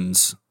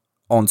reflections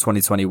on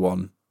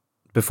 2021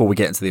 before we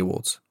get into the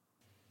awards.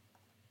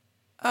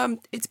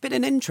 It's been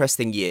an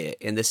interesting year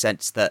in the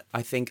sense that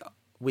I think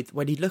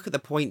when you look at the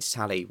points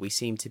tally, we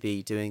seem to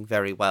be doing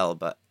very well,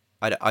 but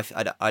I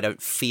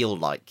don't feel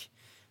like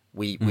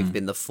we've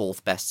been the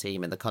 4th best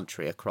team in the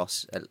country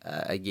across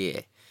a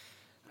year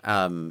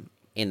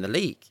in the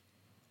league.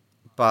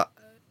 But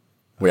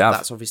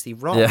that's obviously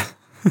wrong. Yeah.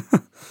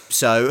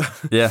 So,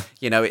 yeah,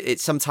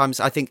 it's sometimes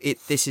I think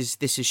this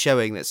is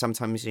showing that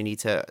sometimes you need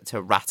to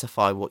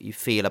ratify what you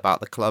feel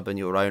about the club and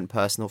your own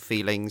personal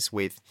feelings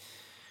with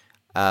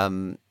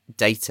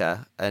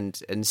data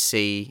and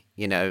see,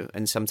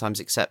 and sometimes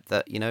accept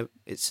that,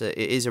 it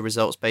is a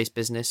results-based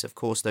business. Of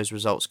course, those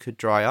results could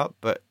dry up,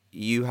 but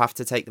you have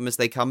to take them as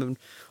they come. And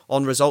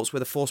on results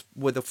with the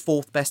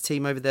 4th best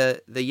team over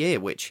the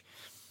year, which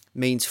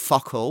means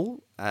fuck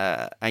all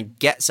and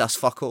gets us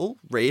fuck all,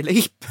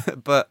 really.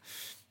 But,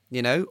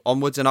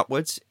 onwards and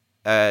upwards.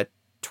 I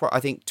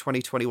think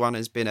 2021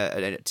 has been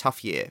a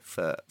tough year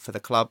for the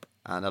club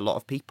and a lot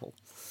of people.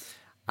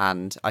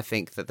 And I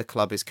think that the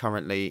club is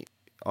currently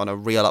on a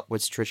real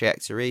upwards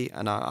trajectory,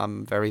 and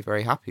I'm very,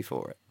 very happy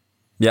for it.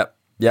 Yeah.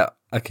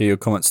 Okay, your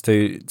comments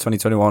to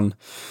 2021.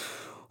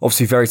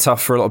 Obviously very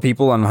tough for a lot of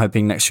people, and I'm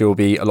hoping next year will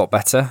be a lot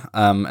better.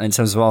 And in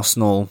terms of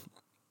Arsenal,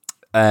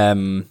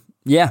 I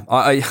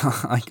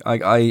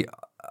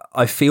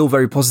feel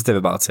very positive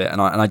about it, and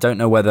I don't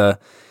know whether,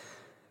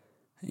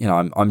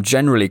 I'm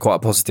generally quite a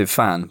positive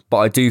fan, but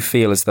I do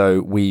feel as though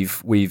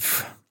we've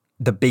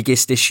the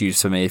biggest issues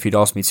for me, if you'd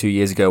asked me 2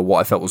 years ago what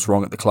I felt was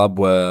wrong at the club,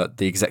 were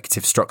the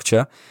executive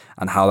structure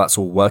and how that's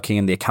all working,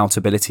 and the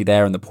accountability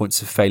there, and the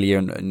points of failure,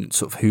 and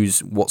sort of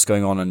what's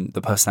going on, and the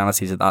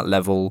personalities at that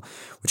level,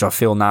 which I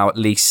feel now at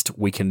least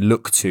we can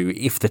look to.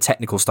 If the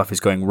technical stuff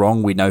is going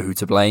wrong, we know who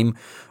to blame.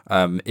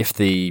 If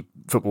the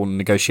football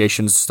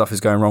negotiations stuff is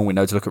going wrong, we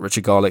know to look at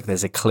Richard Garlick.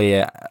 There's a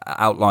clear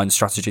outlined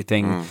strategy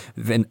thing.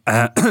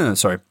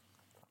 Sorry,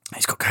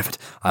 he's got COVID.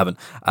 I haven't.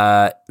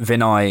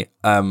 Vinay,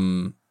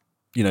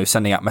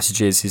 sending out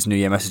messages, his New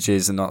Year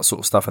messages and that sort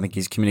of stuff. I think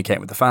he's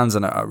communicating with the fans,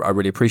 and I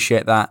really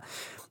appreciate that.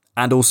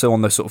 And also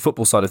on the sort of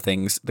football side of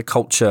things, the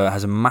culture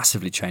has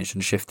massively changed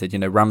and shifted.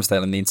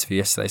 Ramsdale in the interview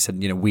yesterday said,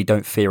 we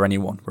don't fear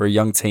anyone. We're a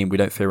young team. We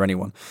don't fear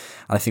anyone.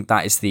 And I think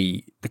that is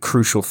the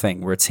crucial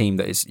thing. We're a team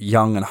that is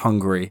young and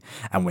hungry,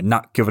 and we're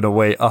not giving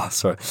away.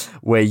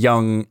 We're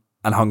young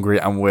and hungry,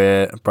 and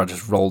Brad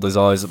just rolled his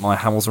eyes at my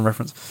Hamilton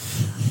reference.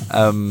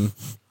 No,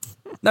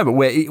 but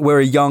we're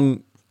a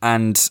young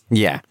and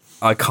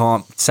I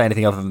can't say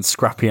anything other than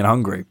scrappy and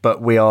hungry,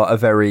 but we are a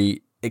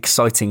very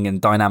exciting and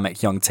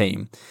dynamic young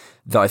team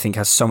that I think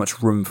has so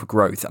much room for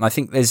growth. And I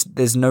think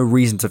there's no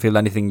reason to feel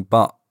anything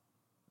but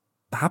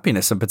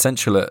happiness and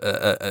potential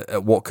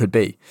at what could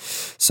be.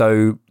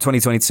 So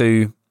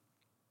 2022,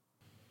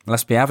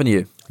 let's be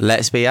Avenue.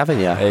 Let's be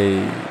Avenue.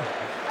 A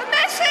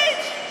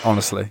message!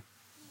 Honestly.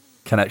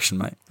 Connection,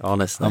 mate.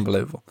 Honestly.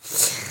 Unbelievable.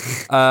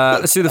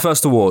 Let's do the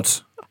first award.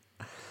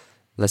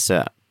 Let's do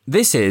it.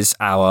 This is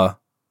our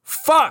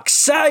fuck's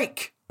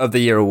sake of the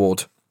year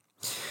award.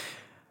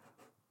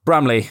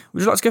 Bramley,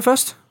 would you like to go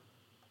first?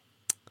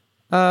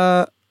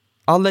 I'll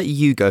let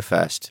you go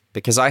first,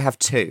 because I have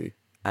 2,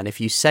 and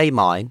if you say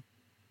mine,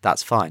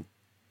 that's fine.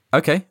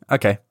 Okay.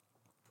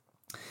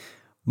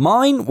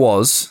 Mine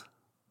was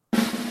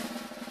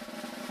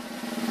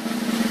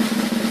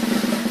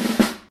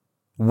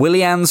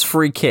Willian's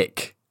free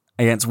kick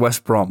against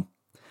West Brom.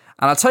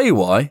 And I'll tell you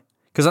why,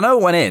 because I know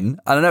it went in,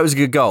 and I know it was a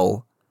good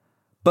goal,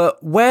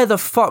 but where the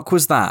fuck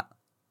was that?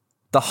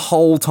 the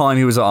whole time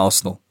he was at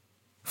Arsenal.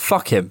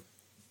 Fuck him.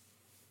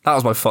 That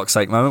was my fuck's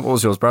sake moment. What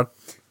was yours, Brad?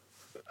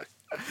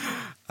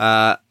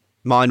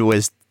 Mine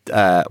was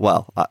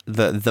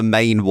the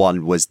main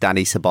one was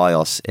Dani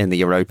Ceballos in the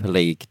Europa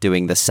League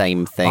doing the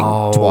same thing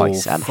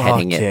twice and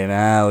heading it. Fucking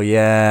hell,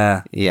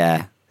 yeah.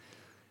 Yeah,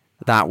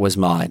 that was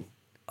mine.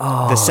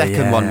 The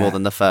second one more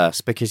than the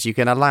first, because you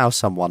can allow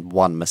someone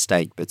one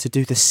mistake, but to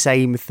do the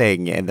same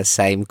thing in the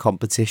same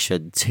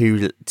competition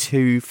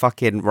two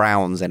fucking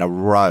rounds in a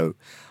row.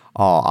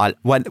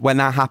 When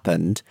that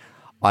happened,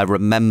 I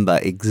remember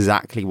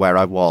exactly where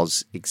I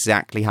was,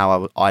 exactly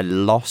how I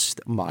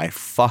lost my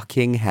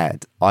fucking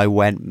head. I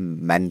went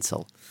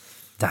mental.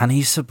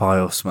 Dani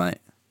Ceballos, mate.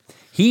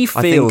 He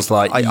feels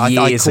like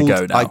years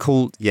ago now.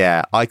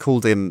 I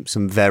called him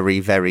some very,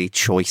 very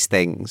choice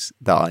things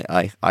that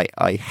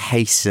I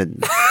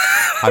hastened.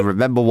 I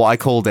remember what I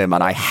called him,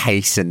 and I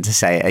hastened to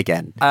say it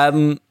again.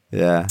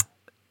 Yeah.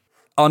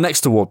 Our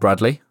next award,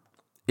 Bradley,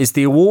 is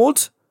the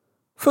award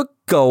for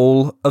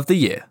Goal of the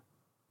Year.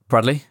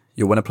 Bradley,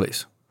 your winner,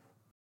 please.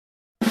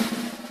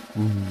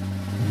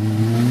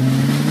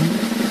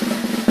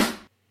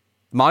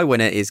 My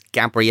winner is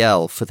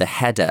Gabriel for the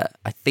header.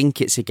 I think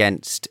it's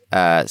against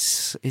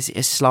is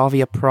it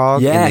Slavia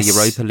Prague in the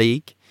Europa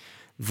League.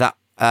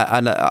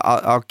 And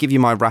I'll give you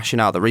my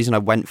rationale. The reason I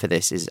went for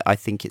this is I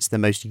think it's the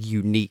most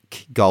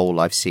unique goal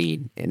I've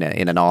seen in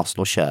an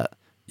Arsenal shirt.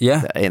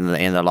 Yeah, in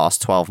the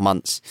last 12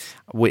 months.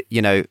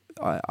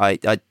 I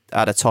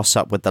had a toss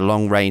up with the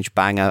long range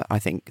banger. I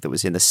think that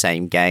was in the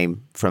same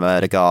game from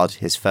Ødegaard,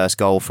 his first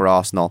goal for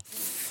Arsenal.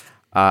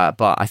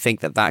 But I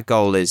think that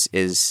goal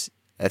is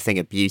a thing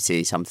of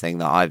beauty, something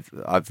that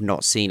I've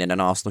not seen in an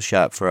Arsenal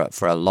shirt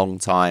for a long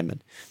time,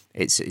 and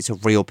it's a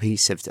real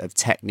piece of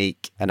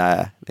technique. And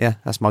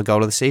that's my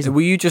goal of the season.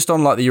 Were you just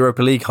on like the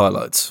Europa League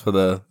highlights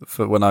for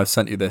when I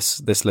sent you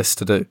this list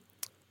to do?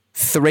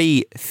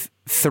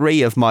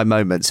 Three of my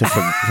moments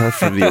are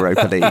from the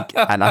Europa League,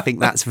 and I think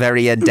that's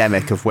very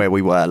endemic of where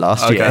we were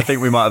last year. I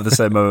think we might have the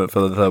same moment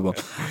for the third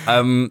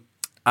one.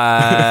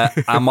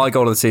 And my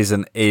goal of the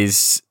season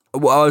is,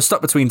 well, I was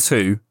stuck between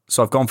two,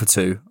 so I've gone for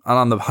two, and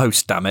I'm the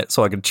host, damn it,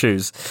 so I can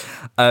choose.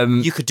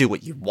 You could do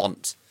what you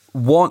want.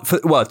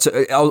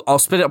 I'll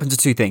split it up into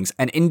two things.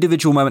 An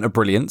individual moment of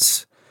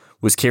brilliance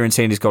was Kieran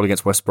Tierney's goal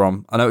against West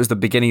Brom. I know it was the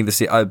beginning of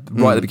the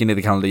right at the beginning of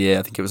the calendar year.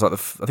 I think it was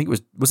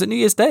was it New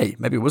Year's Day?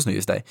 Maybe it was New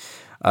Year's Day.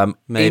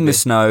 In the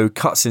snow,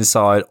 cuts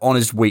inside on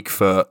his weak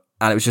foot,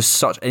 and it was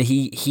just and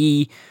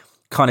he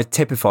kind of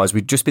typifies.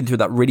 We'd just been through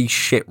that really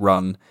shit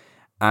run,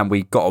 and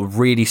we got a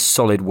really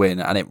solid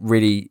win, and it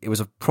was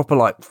a proper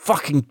like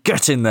fucking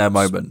get in there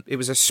moment. It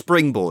was a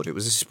springboard. It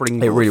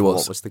really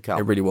was. What was to come.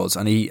 It really was,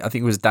 and I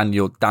think it was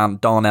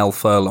Darnell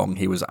Furlong.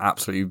 He was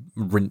absolutely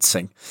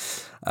rinsing.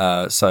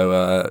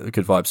 So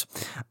good vibes.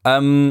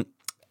 In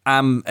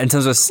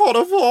terms of what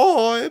a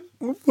vibe,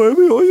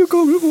 baby, are you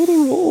coming for the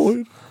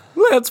ride?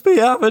 Let's be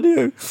having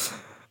you.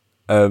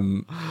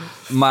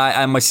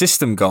 My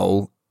system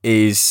goal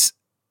is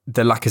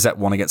the Lacazette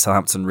one against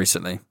Southampton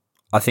recently.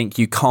 I think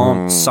you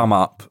can't sum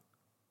up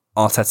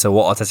what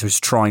Arteta was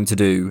trying to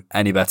do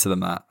any better than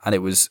that. And it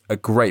was a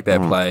great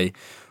bit of play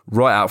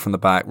right out from the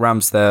back.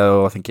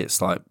 Ramsdale, I think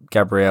it's like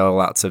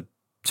Gabriel out to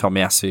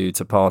Tomiyasu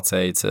to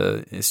Partey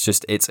to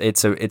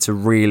it's a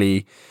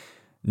really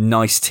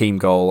nice team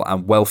goal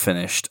and well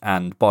finished,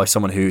 and by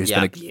someone who has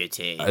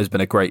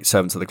been a great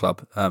servant to the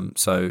club.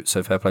 So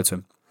fair play to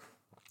him.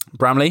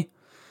 Bramley,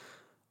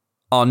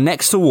 our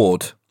next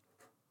award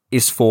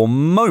is for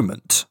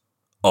Moment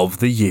of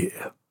the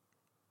Year.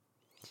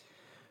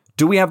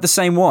 Do we have the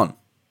same one?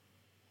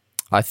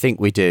 I think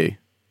we do.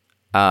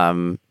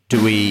 Do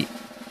we?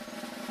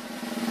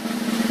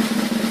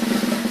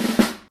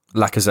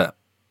 Lacazette.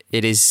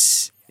 It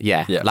is,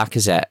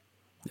 Lacazette.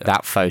 Yeah.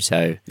 That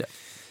photo,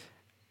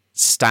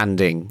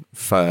 standing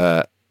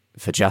for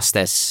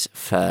justice,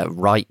 for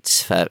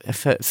rights,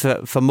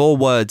 for more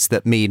words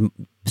that mean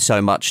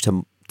so much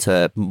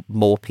to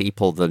more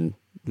people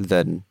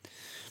than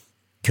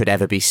could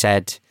ever be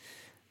said.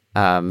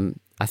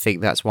 I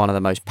think that's one of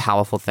the most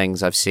powerful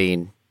things I've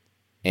seen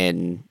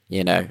in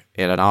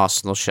an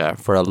Arsenal shirt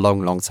for a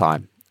long, long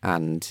time.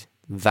 And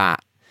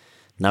that,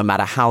 no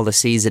matter how the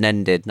season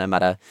ended, no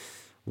matter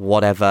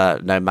whatever,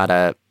 no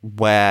matter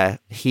where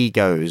he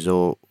goes,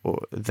 or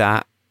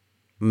that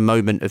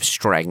moment of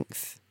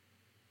strength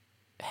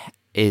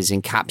is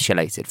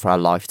encapsulated for a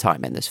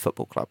lifetime in this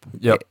football club.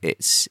 Yep.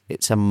 It's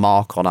a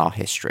mark on our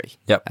history.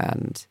 Yep.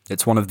 And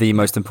it's one of the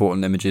most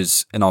important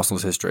images in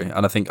Arsenal's history.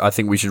 And I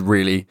think we should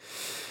really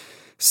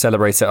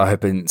celebrate it. I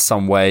hope in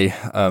some way,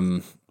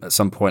 at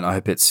some point, I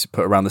hope it's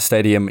put around the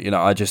stadium.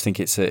 I just think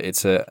it's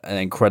an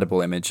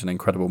incredible image, an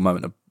incredible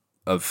moment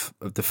of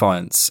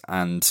defiance,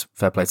 and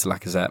fair play to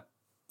Lacazette.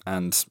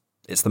 And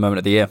it's the moment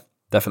of the year,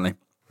 definitely.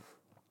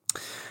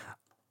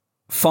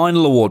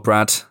 Final award,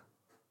 Brad.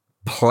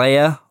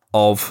 Player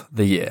of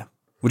the Year.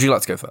 Would you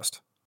like to go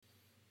first?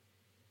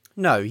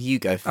 No, you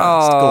go first. Go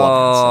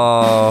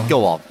on, Hanson.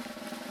 Go on.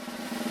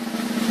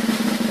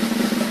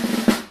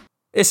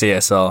 It's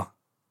ESR.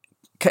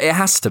 It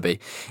has to be.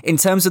 In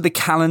terms of the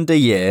calendar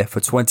year for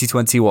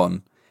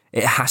 2021,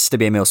 it has to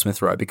be Emil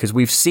Smith-Rowe, because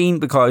we've seen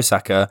Bukayo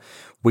Saka.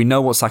 We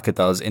know what Saka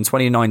does. In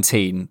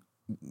 2019,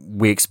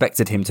 we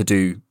expected him to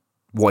do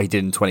what he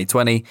did in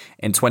 2020.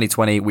 In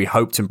 2020, we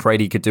hoped and prayed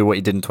he could do what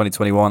he did in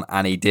 2021,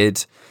 and he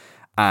did.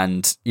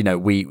 And there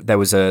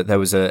was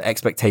a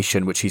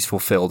expectation which he's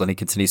fulfilled, and he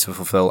continues to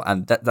fulfill,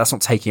 and that's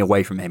not taking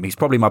away from him. He's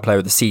probably my player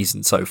of the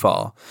season so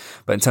far.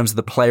 But in terms of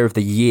the player of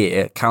the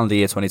year, calendar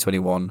year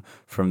 2021,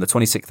 from the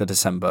 26th of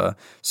December,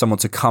 someone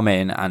to come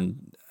in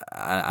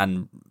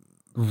and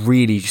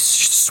really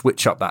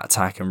switch up that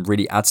attack and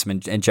really add some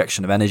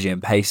injection of energy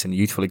and pace and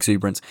youthful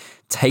exuberance,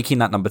 taking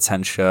that number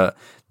 10 shirt,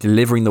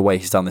 delivering the way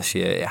he's done this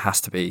year, it has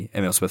to be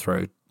Emil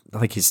Smith-Rowe. I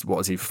think he's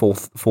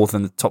fourth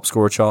in the top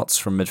scorer charts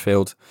from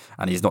midfield,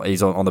 and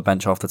he's on the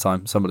bench half the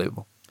time. It's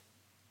unbelievable.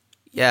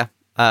 Yeah,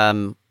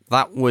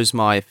 that was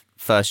my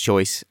first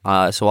choice.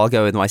 So I'll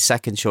go with my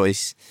second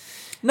choice.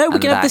 No, we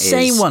can have the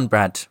same one,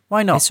 Brad.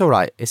 Why not? It's all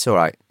right.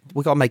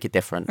 We've got to make it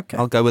different. Okay.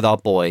 I'll go with our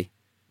boy,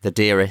 the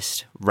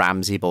dearest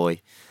Ramsey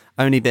boy.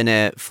 Only been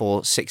here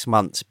for 6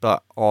 months,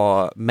 but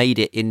made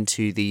it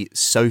into the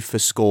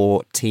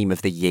SofaScore Team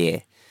of the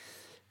Year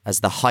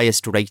as the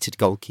highest rated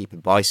goalkeeper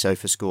by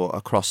SofaScore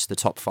across the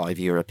top 5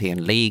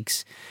 European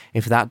leagues.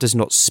 If that does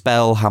not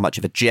spell how much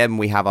of a gem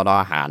we have on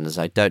our hands,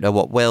 I don't know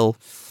what will.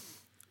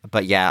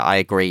 But yeah, I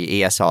agree.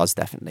 ESR is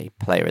definitely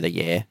player of the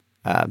year.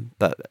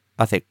 But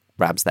I think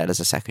Ramsdale as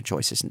a second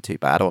choice isn't too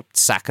bad. Or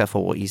Saka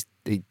for what he's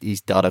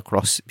done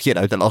across,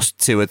 the last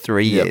 2 or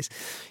 3 years.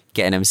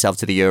 Getting himself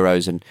to the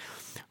Euros and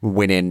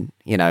winning,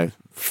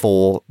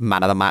 4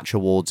 Man of the Match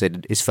awards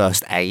in his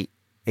first 8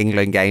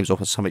 England games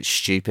or something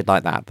stupid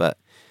like that. But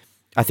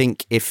I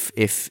think if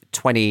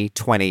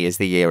 2020 is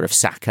the year of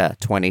Saka,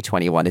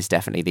 2021 is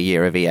definitely the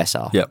year of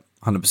ESR. Yep,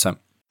 100%.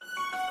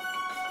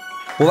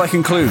 Well, that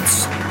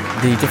concludes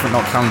the Different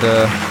Knock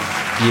Calendar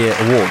Year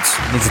Awards.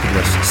 Needs to give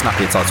us a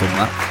snappier title than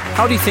that.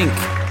 How do you think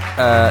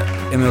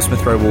Emil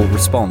Smith-Rowe will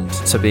respond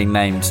to being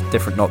named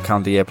Different Knock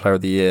Calendar Year Player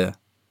of the Year?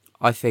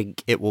 I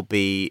think it will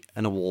be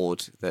an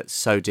award that's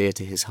so dear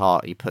to his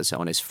heart he puts it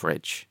on his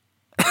fridge.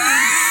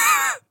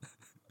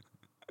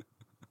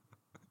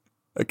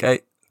 Okay.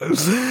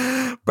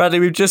 Bradley,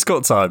 we've just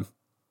got time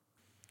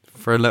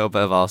for a little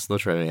bit of Arsenal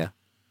trivia.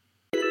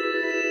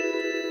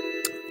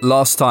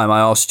 Last time I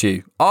asked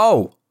you,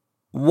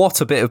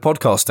 what a bit of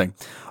podcasting.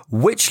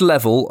 Which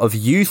level of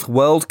Youth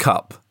World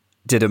Cup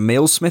did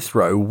Emil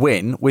Smith-Rowe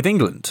win with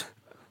England?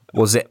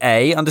 Was it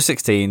A, under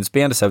 16s,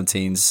 B, under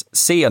 17s,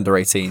 C, under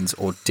 18s,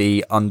 or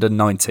D, under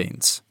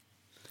 19s?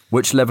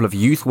 Which level of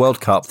Youth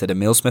World Cup did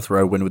Emil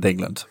Smith-Rowe win with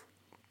England?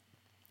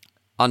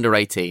 Under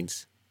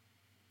 18s.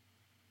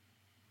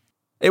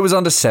 It was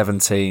under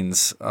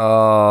 17s.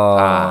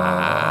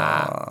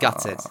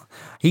 Gutted.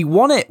 He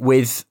won it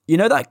with,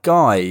 that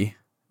guy.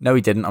 No,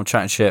 he didn't. I'm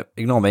chatting shit.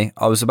 Ignore me.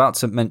 I was about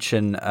to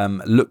mention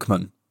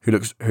Lookman,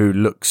 who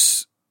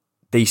looks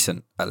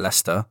decent at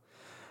Leicester.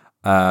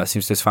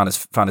 Seems to have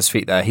found his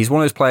feet there. He's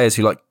one of those players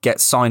who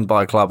gets signed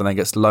by a club and then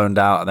gets loaned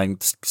out and then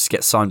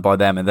gets signed by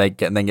them and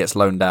then gets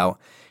loaned out.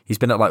 He's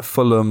been at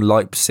Fulham,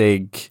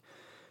 Leipzig.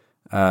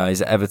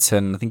 He's at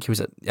Everton. I think he was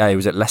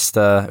at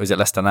Leicester. He was at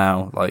Leicester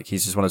now.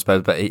 He's just one of those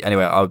players. But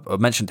anyway, I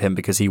mentioned him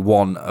because he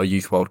won a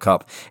Youth World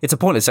Cup. It's a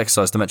pointless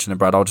exercise to mention him,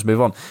 Brad. I'll just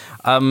move on.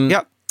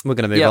 Yep. We're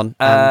going to move on.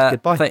 And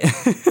goodbye.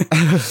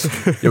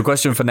 Your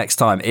question for next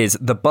time is: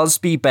 the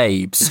Busby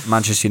Babes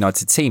Manchester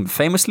United team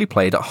famously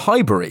played at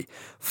Highbury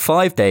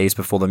 5 days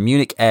before the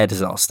Munich air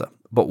disaster.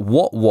 But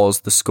what was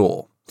the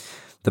score?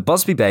 The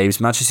Busby Babes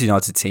Manchester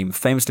United team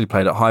famously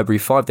played at Highbury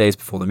 5 days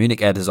before the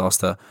Munich air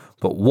disaster.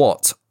 But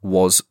what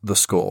was the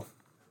score?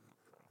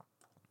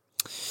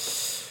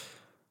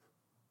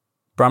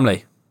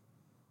 Bramley,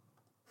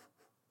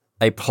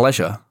 a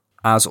pleasure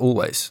as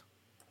always.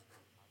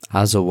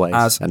 As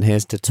always. And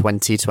here's to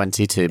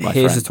 2022, my friend.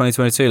 Here's to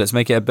 2022. Let's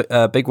make it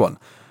a big one.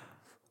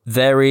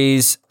 There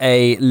is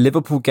a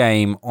Liverpool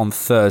game on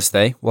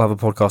Thursday. We'll have a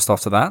podcast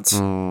after that.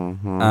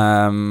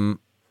 Mm-hmm.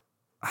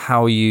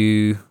 How are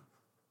you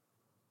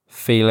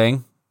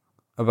feeling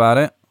about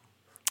it?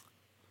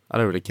 I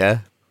don't really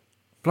care.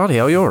 Bloody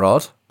hell, you're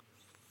odd.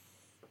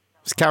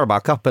 It's Carabao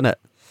Cup, innit?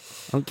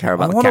 I don't care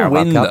about the Carabao Cup.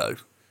 I want to win, though.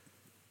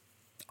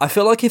 I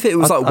feel like if it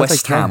was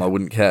West Ham, I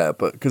wouldn't care.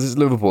 But because it's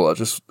Liverpool,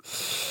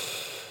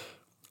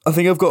 I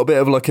think I've got a bit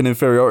of an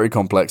inferiority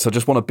complex. I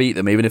just want to beat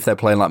them, even if they're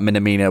playing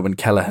Minamino and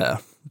Kelleher.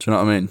 Do you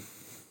know what I mean?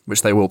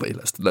 Which they will be.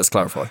 Let's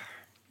clarify.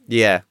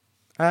 Yeah.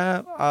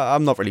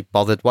 I'm not really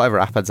bothered. Whatever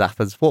happens,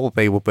 happens. What will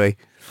be, will be.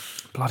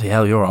 Bloody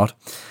hell, you're odd.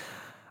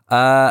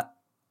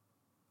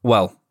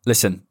 Well,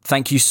 listen,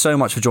 thank you so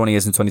much for joining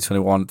us in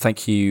 2021.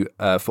 Thank you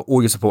for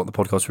all your support on the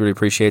podcast. We really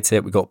appreciate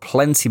it. We've got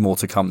plenty more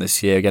to come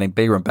this year, getting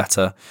bigger and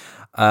better.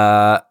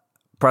 Brad,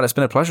 it's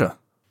been a pleasure.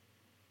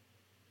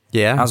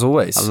 Yeah. As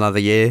always.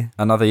 Another year.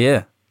 And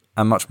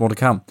much more to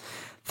come.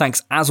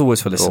 Thanks, as always,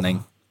 for listening.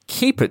 Cool.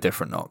 Keep it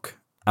different, Knock.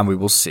 And we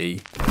will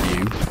see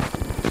you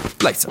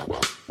later.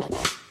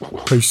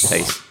 Peace.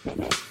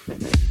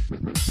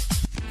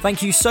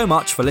 Thank you so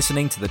much for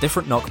listening to the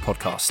Different Knock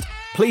podcast.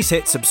 please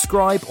hit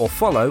subscribe or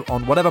follow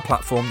on whatever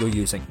platform you're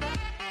using.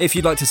 If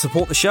you'd like to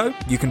support the show,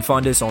 you can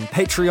find us on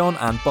Patreon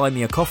and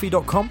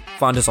buymeacoffee.com,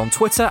 find us on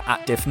Twitter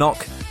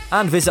 @diffknock,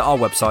 and visit our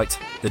website,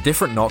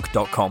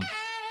 thedifferentknock.com.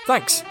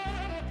 Thanks!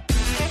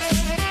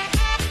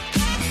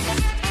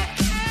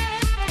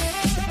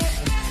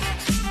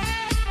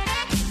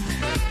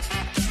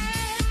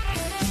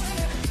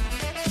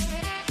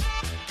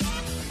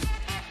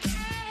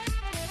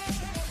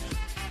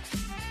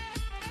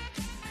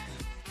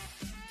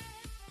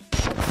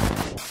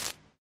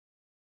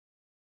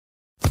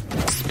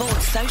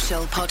 Sports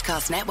Social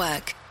Podcast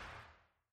Network.